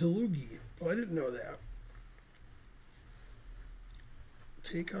simul with Zalugi. Oh, I didn't know that.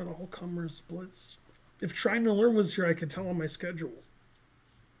 Take on all comers blitz. If Trying to Learn was here, I could tell him my schedule.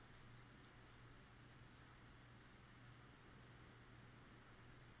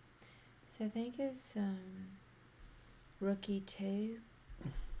 So I think it's rook e2.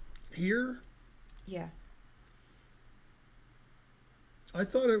 Here? Yeah. I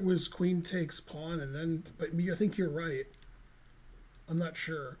thought it was queen takes pawn and then, but I think you're right. I'm not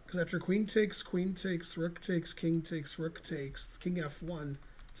sure. Because after queen takes, rook takes, king takes, rook takes, it's king f1,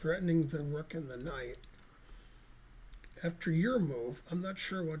 threatening the rook and the knight. After your move, I'm not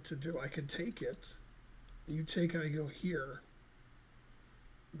sure what to do. I could take it. You take it, I go here.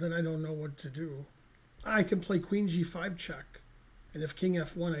 Then I don't know what to do. I can play queen g5 check. And if king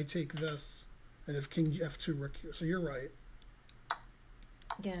f1, I take this. And if king f2, rook here. So you're right.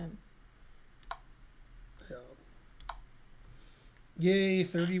 Yeah. Yeah. Yay,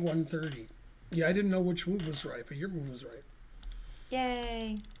 31-30. Yeah, I didn't know which move was right, but your move was right.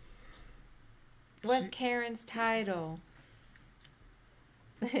 Yay. What's Karen's title?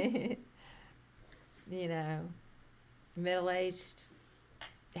 You know, middle-aged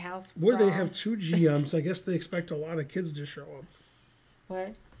house. Boy, they have 2 GMs. I guess they expect a lot of kids to show up.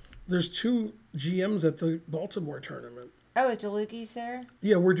 What? There's 2 GMs at the Baltimore tournament. Oh, is Jalugi's there?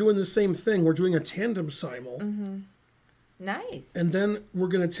 Yeah, we're doing the same thing. We're doing a tandem simul. Mm-hmm. Nice. And then we're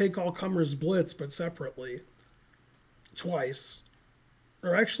going to take all comers blitz, but separately. Twice.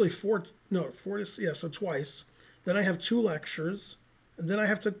 Or actually so twice. Then I have 2 lectures. And then I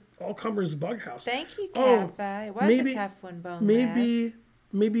have to all comers Bug House. Thank you, Kappa. It was a tough one, Bone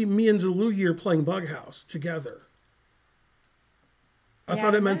maybe me and Zalugi are playing Bug House together. I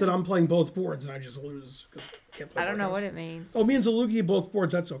thought it meant that I'm playing both boards and I just lose. I don't know what it means. Oh, me and Zalugi both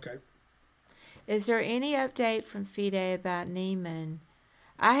boards, that's okay. Is there any update from FIDE about Neiman?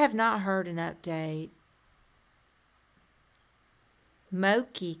 I have not heard an update.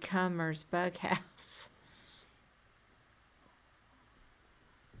 Moki Cummers Bug House.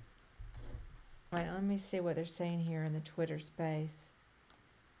 Wait, let me see what they're saying here in the Twitter space.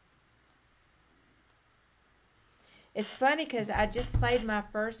 It's funny because I just played my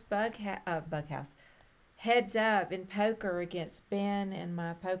first Bug House Heads Up in poker against Ben and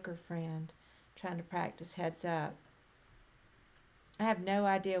my poker friend, trying to practice Heads Up. I have no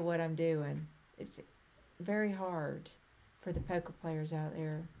idea what I'm doing. It's very hard for the poker players out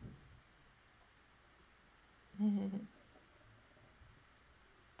there.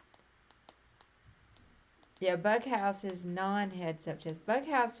 Yeah, Bug House is non-heads up chess. Bug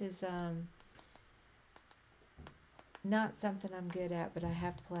House is not something I'm good at, but I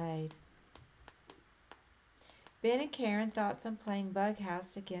have played. Ben and Karen, thoughts on playing Bug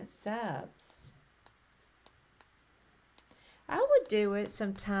House against subs? I would do it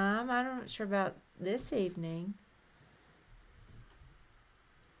sometime. I'm not sure about this evening.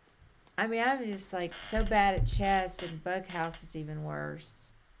 I mean, I'm just like so bad at chess, and Bug House is even worse.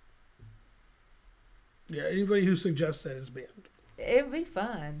 Yeah, anybody who suggests that is banned. It would be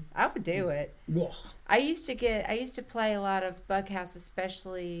fun. I would do it. Ugh. I used to play a lot of Bug House,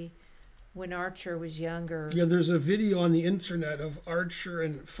 especially when Archer was younger. Yeah, there's a video on the internet of Archer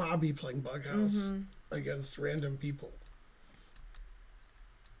and Fabi playing Bug House against random people.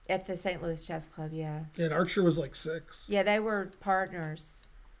 At the St. Louis Chess Club, yeah. And Archer was like 6. Yeah, they were partners.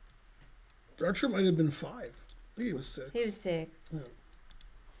 Archer might have been 5. I think he was 6. He was 6. Yeah.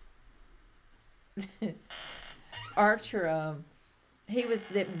 Archer, he was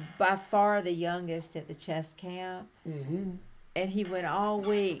by far the youngest at the chess camp, Mm-hmm. and he went all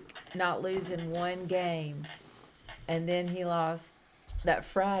week not losing one game, and then he lost that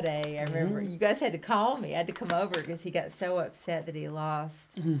Friday. I remember you guys had to call me. I had to come over because he got so upset that he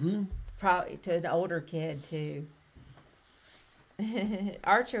lost. Mm-hmm. Probably to an older kid too.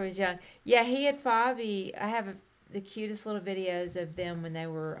 Archer was young. Yeah, he had Fabi. I have the cutest little videos of them when they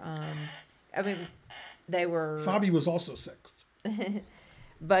were. I mean, they were Fabi was also 6th.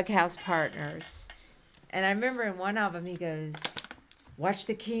 Bughouse partners. And I remember in one of them he goes, watch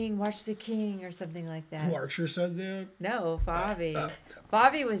the king, or something like that. Who, Archer said that? No, Fabi.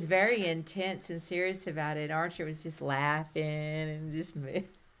 Fabi was very intense and serious about it. Archer was just laughing and just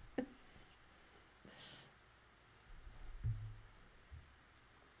moved.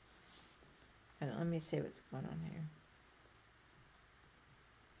 Let me see what's going on here.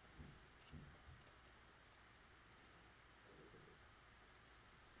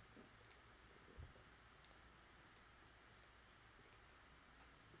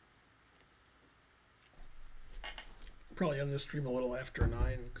 Probably on this stream a little after 9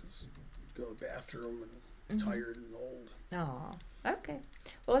 because go to the bathroom and tired and old. Oh, okay.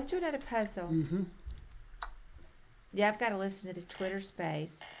 Well, let's do another puzzle. Mm-hmm. Yeah, I've got to listen to this Twitter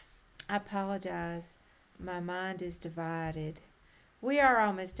space. I apologize. My mind is divided. We are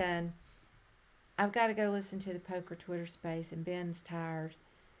almost done. I've got to go listen to the poker Twitter space, and Ben's tired.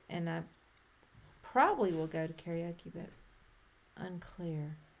 And I probably will go to karaoke, but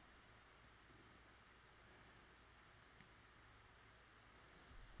unclear.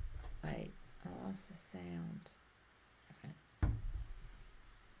 Wait, I lost the sound.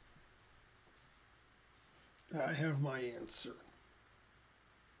 I have my answer.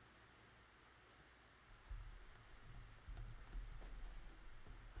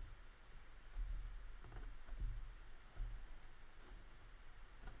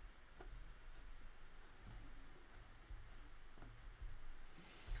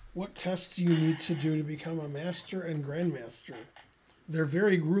 What tests do you need to do to become a master and grandmaster? They're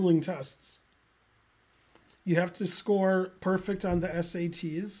very grueling tests. You have to score perfect on the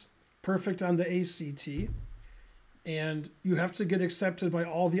SATs, perfect on the ACT, and you have to get accepted by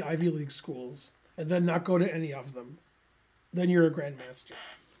all the Ivy League schools and then not go to any of them. Then you're a grandmaster.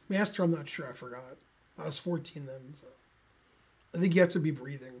 Master, I'm not sure. I forgot. I was 14 then, so I think you have to be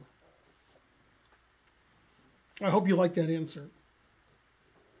breathing. I hope you like that answer.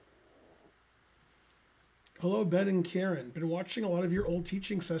 Hello, Ben and Karen. Been watching a lot of your old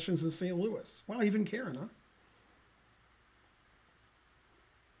teaching sessions in St. Louis. Wow, even Karen, huh?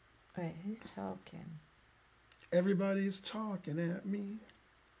 Wait, who's talking? Everybody's talking at me.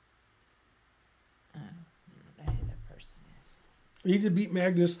 Oh, I don't know who that person is. You need to beat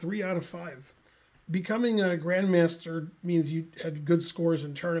Magnus 3 out of 5. Becoming a grandmaster means you had good scores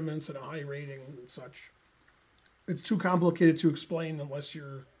in tournaments and a high rating and such. It's too complicated to explain unless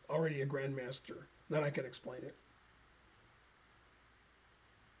you're already a grandmaster. Then I can explain it.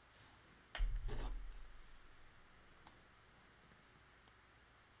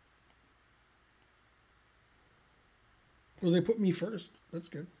 Well, they put me first. That's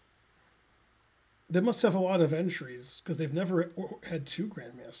good. They must have a lot of entries because they've never had 2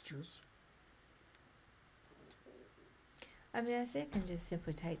 grandmasters. I mean, I say I can just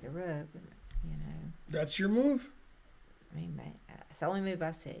simply take the rook, you know. That's your move? I mean, it's the only move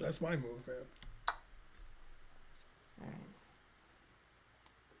I see. That's my move, man. All right.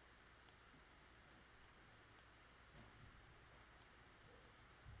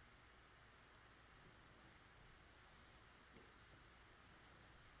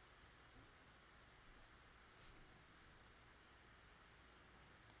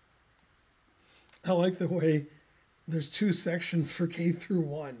 I like the way there's 2 sections for K through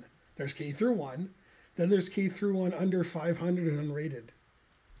 1. There's K through 1, then there's K through 1 under 500 and unrated.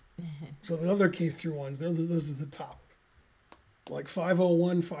 So the other K through 1s, those are the top. Like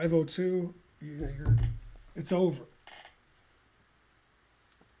 501, 502, it's over.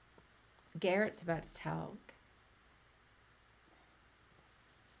 Garrett's about to talk.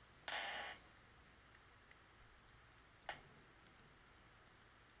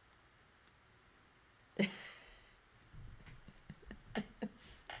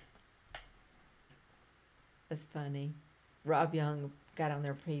 That's funny. Rob Young got on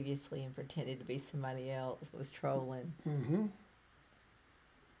there previously and pretended to be somebody else, was trolling. Mm-hmm.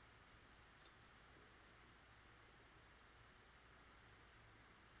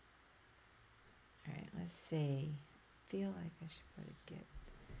 All right, let's see. Feel like I should probably get.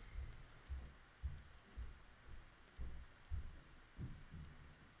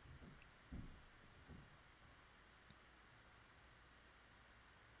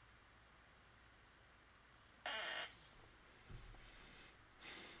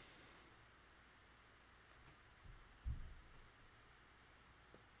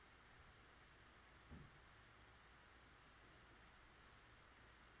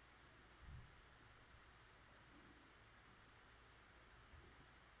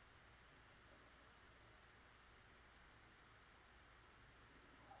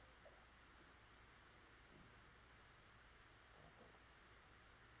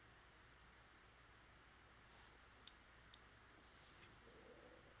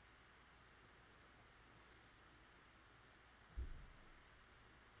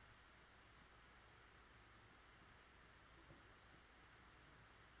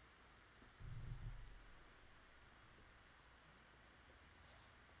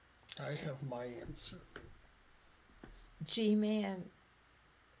 I have my answer. G-Man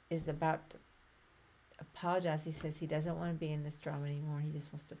is about to apologize. He says he doesn't want to be in this drama anymore. He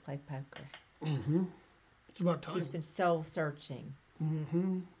just wants to play poker. Mm-hmm. It's about time. He's been soul searching.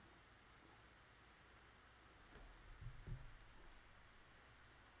 Mm-hmm.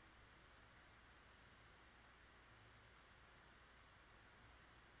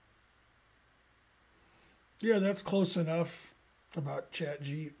 Yeah, that's close enough about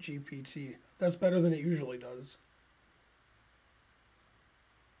GPT. That's better than it usually does.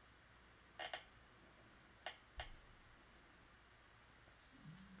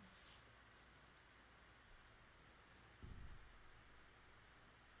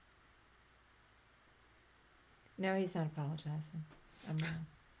 No, he's not apologizing. I'm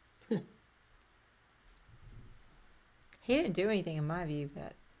wrong. He didn't do anything in my view,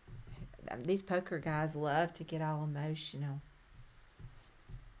 but these poker guys love to get all emotional.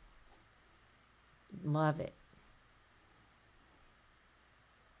 Love it.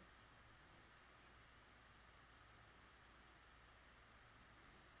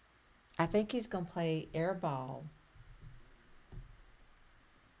 I think he's going to play airball.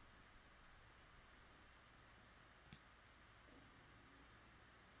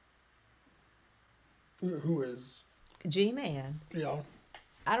 Who is? G-Man. Yeah.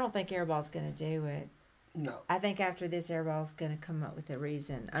 I don't think airball's going to do it. No. I think after this, airball's going to come up with a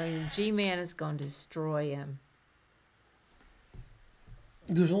reason. I mean, G-Man is going to destroy him.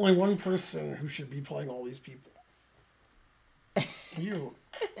 There's only one person who should be playing all these people. You.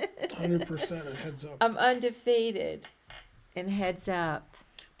 100% and heads up. I'm undefeated. And heads up.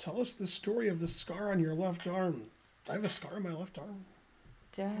 Tell us the story of the scar on your left arm. I have a scar on my left arm.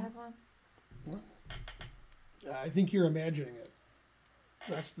 Do I have one? What? I think you're imagining it.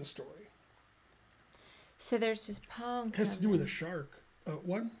 That's the story. So there's this pawn. It has to do with a shark.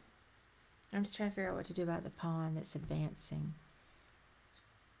 What? I'm just trying to figure out what to do about the pawn that's advancing.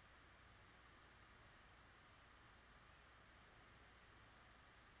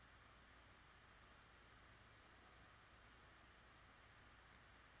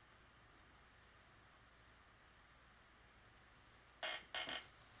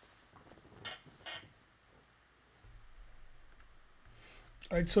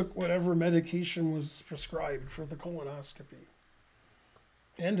 I took whatever medication was prescribed for the colonoscopy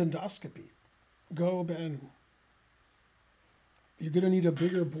and endoscopy. Go, Ben. You're going to need a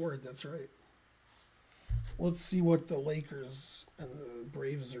bigger board, that's right. Let's see what the Lakers and the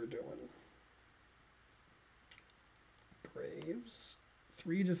Braves are doing. Braves?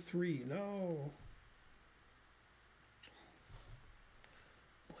 3-3. No.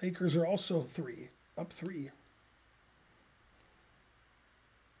 Lakers are also 3. Up 3.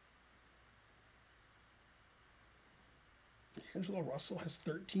 Angelo Russell has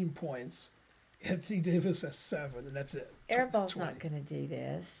 13 points. Anthony Davis has 7, and that's it. Airball's not going to do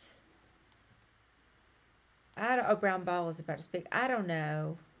this. Brown Ball is about to speak. I don't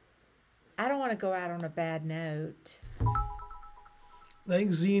know. I don't want to go out on a bad note.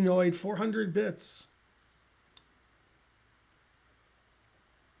 Thanks, Xenoid. 400 bits.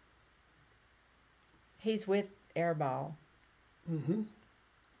 He's with Airball. Mm-hmm.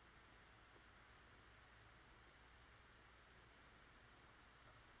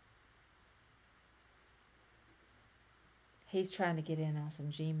 He's trying to get in on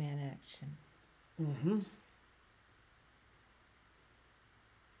some G-Man action. Mm-hmm.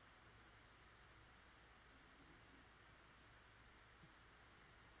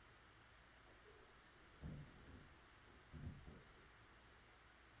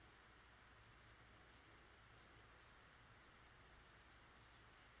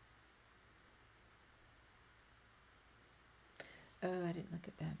 Oh, I didn't look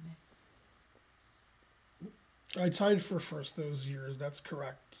at that, man. I tied for first those years. That's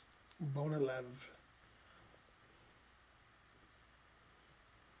correct. Bonalev.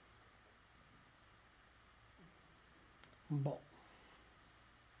 Bon.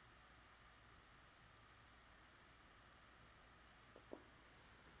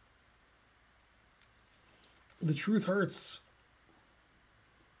 The truth hurts.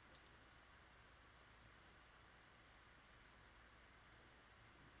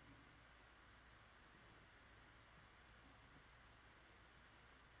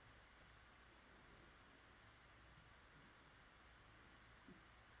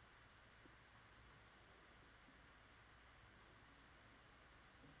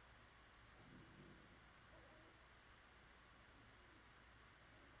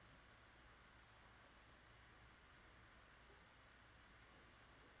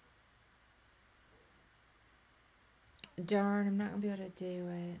 Darn, I'm not going to be able to do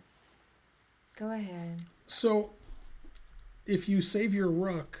it. Go ahead. So, if you save your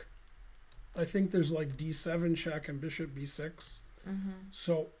rook, I think there's like d7 check and bishop b6.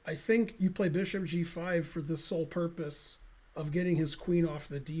 So I think you play bishop g5 for the sole purpose of getting his queen off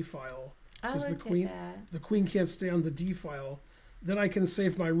the d file. Because the queen can't stay on the d file. Then I can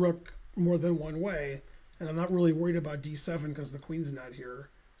save my rook more than one way, and I'm not really worried about d7 because the queen's not here.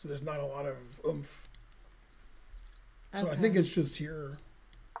 So there's not a lot of oomph. So I think it's just here.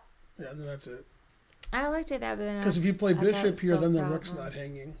 Yeah, then that's it. I looked at that, but then because if you play bishop here, then the rook's not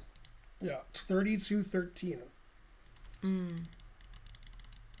hanging. Yeah, it's 32-13.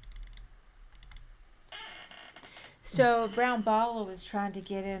 So Brown Balla was trying to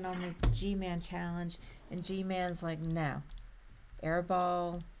get in on the G-Man challenge, and G-Man's like, no.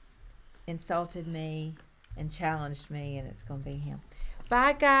 Airball insulted me and challenged me, and it's going to be him.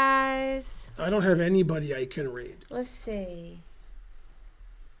 Bye, guys. I don't have anybody I can raid. Let's see.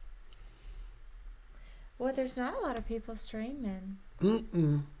 Well, there's not a lot of people streaming.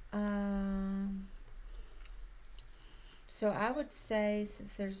 So I would say,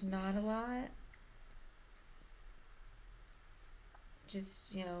 since there's not a lot,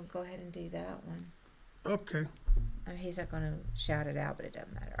 just, go ahead and do that one. Okay. I mean, he's not going to shout it out, but it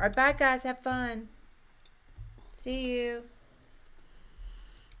doesn't matter. All right, bye, guys. Have fun. See you.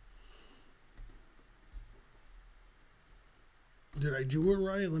 Did I do it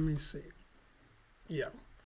right? Let me see. Yeah.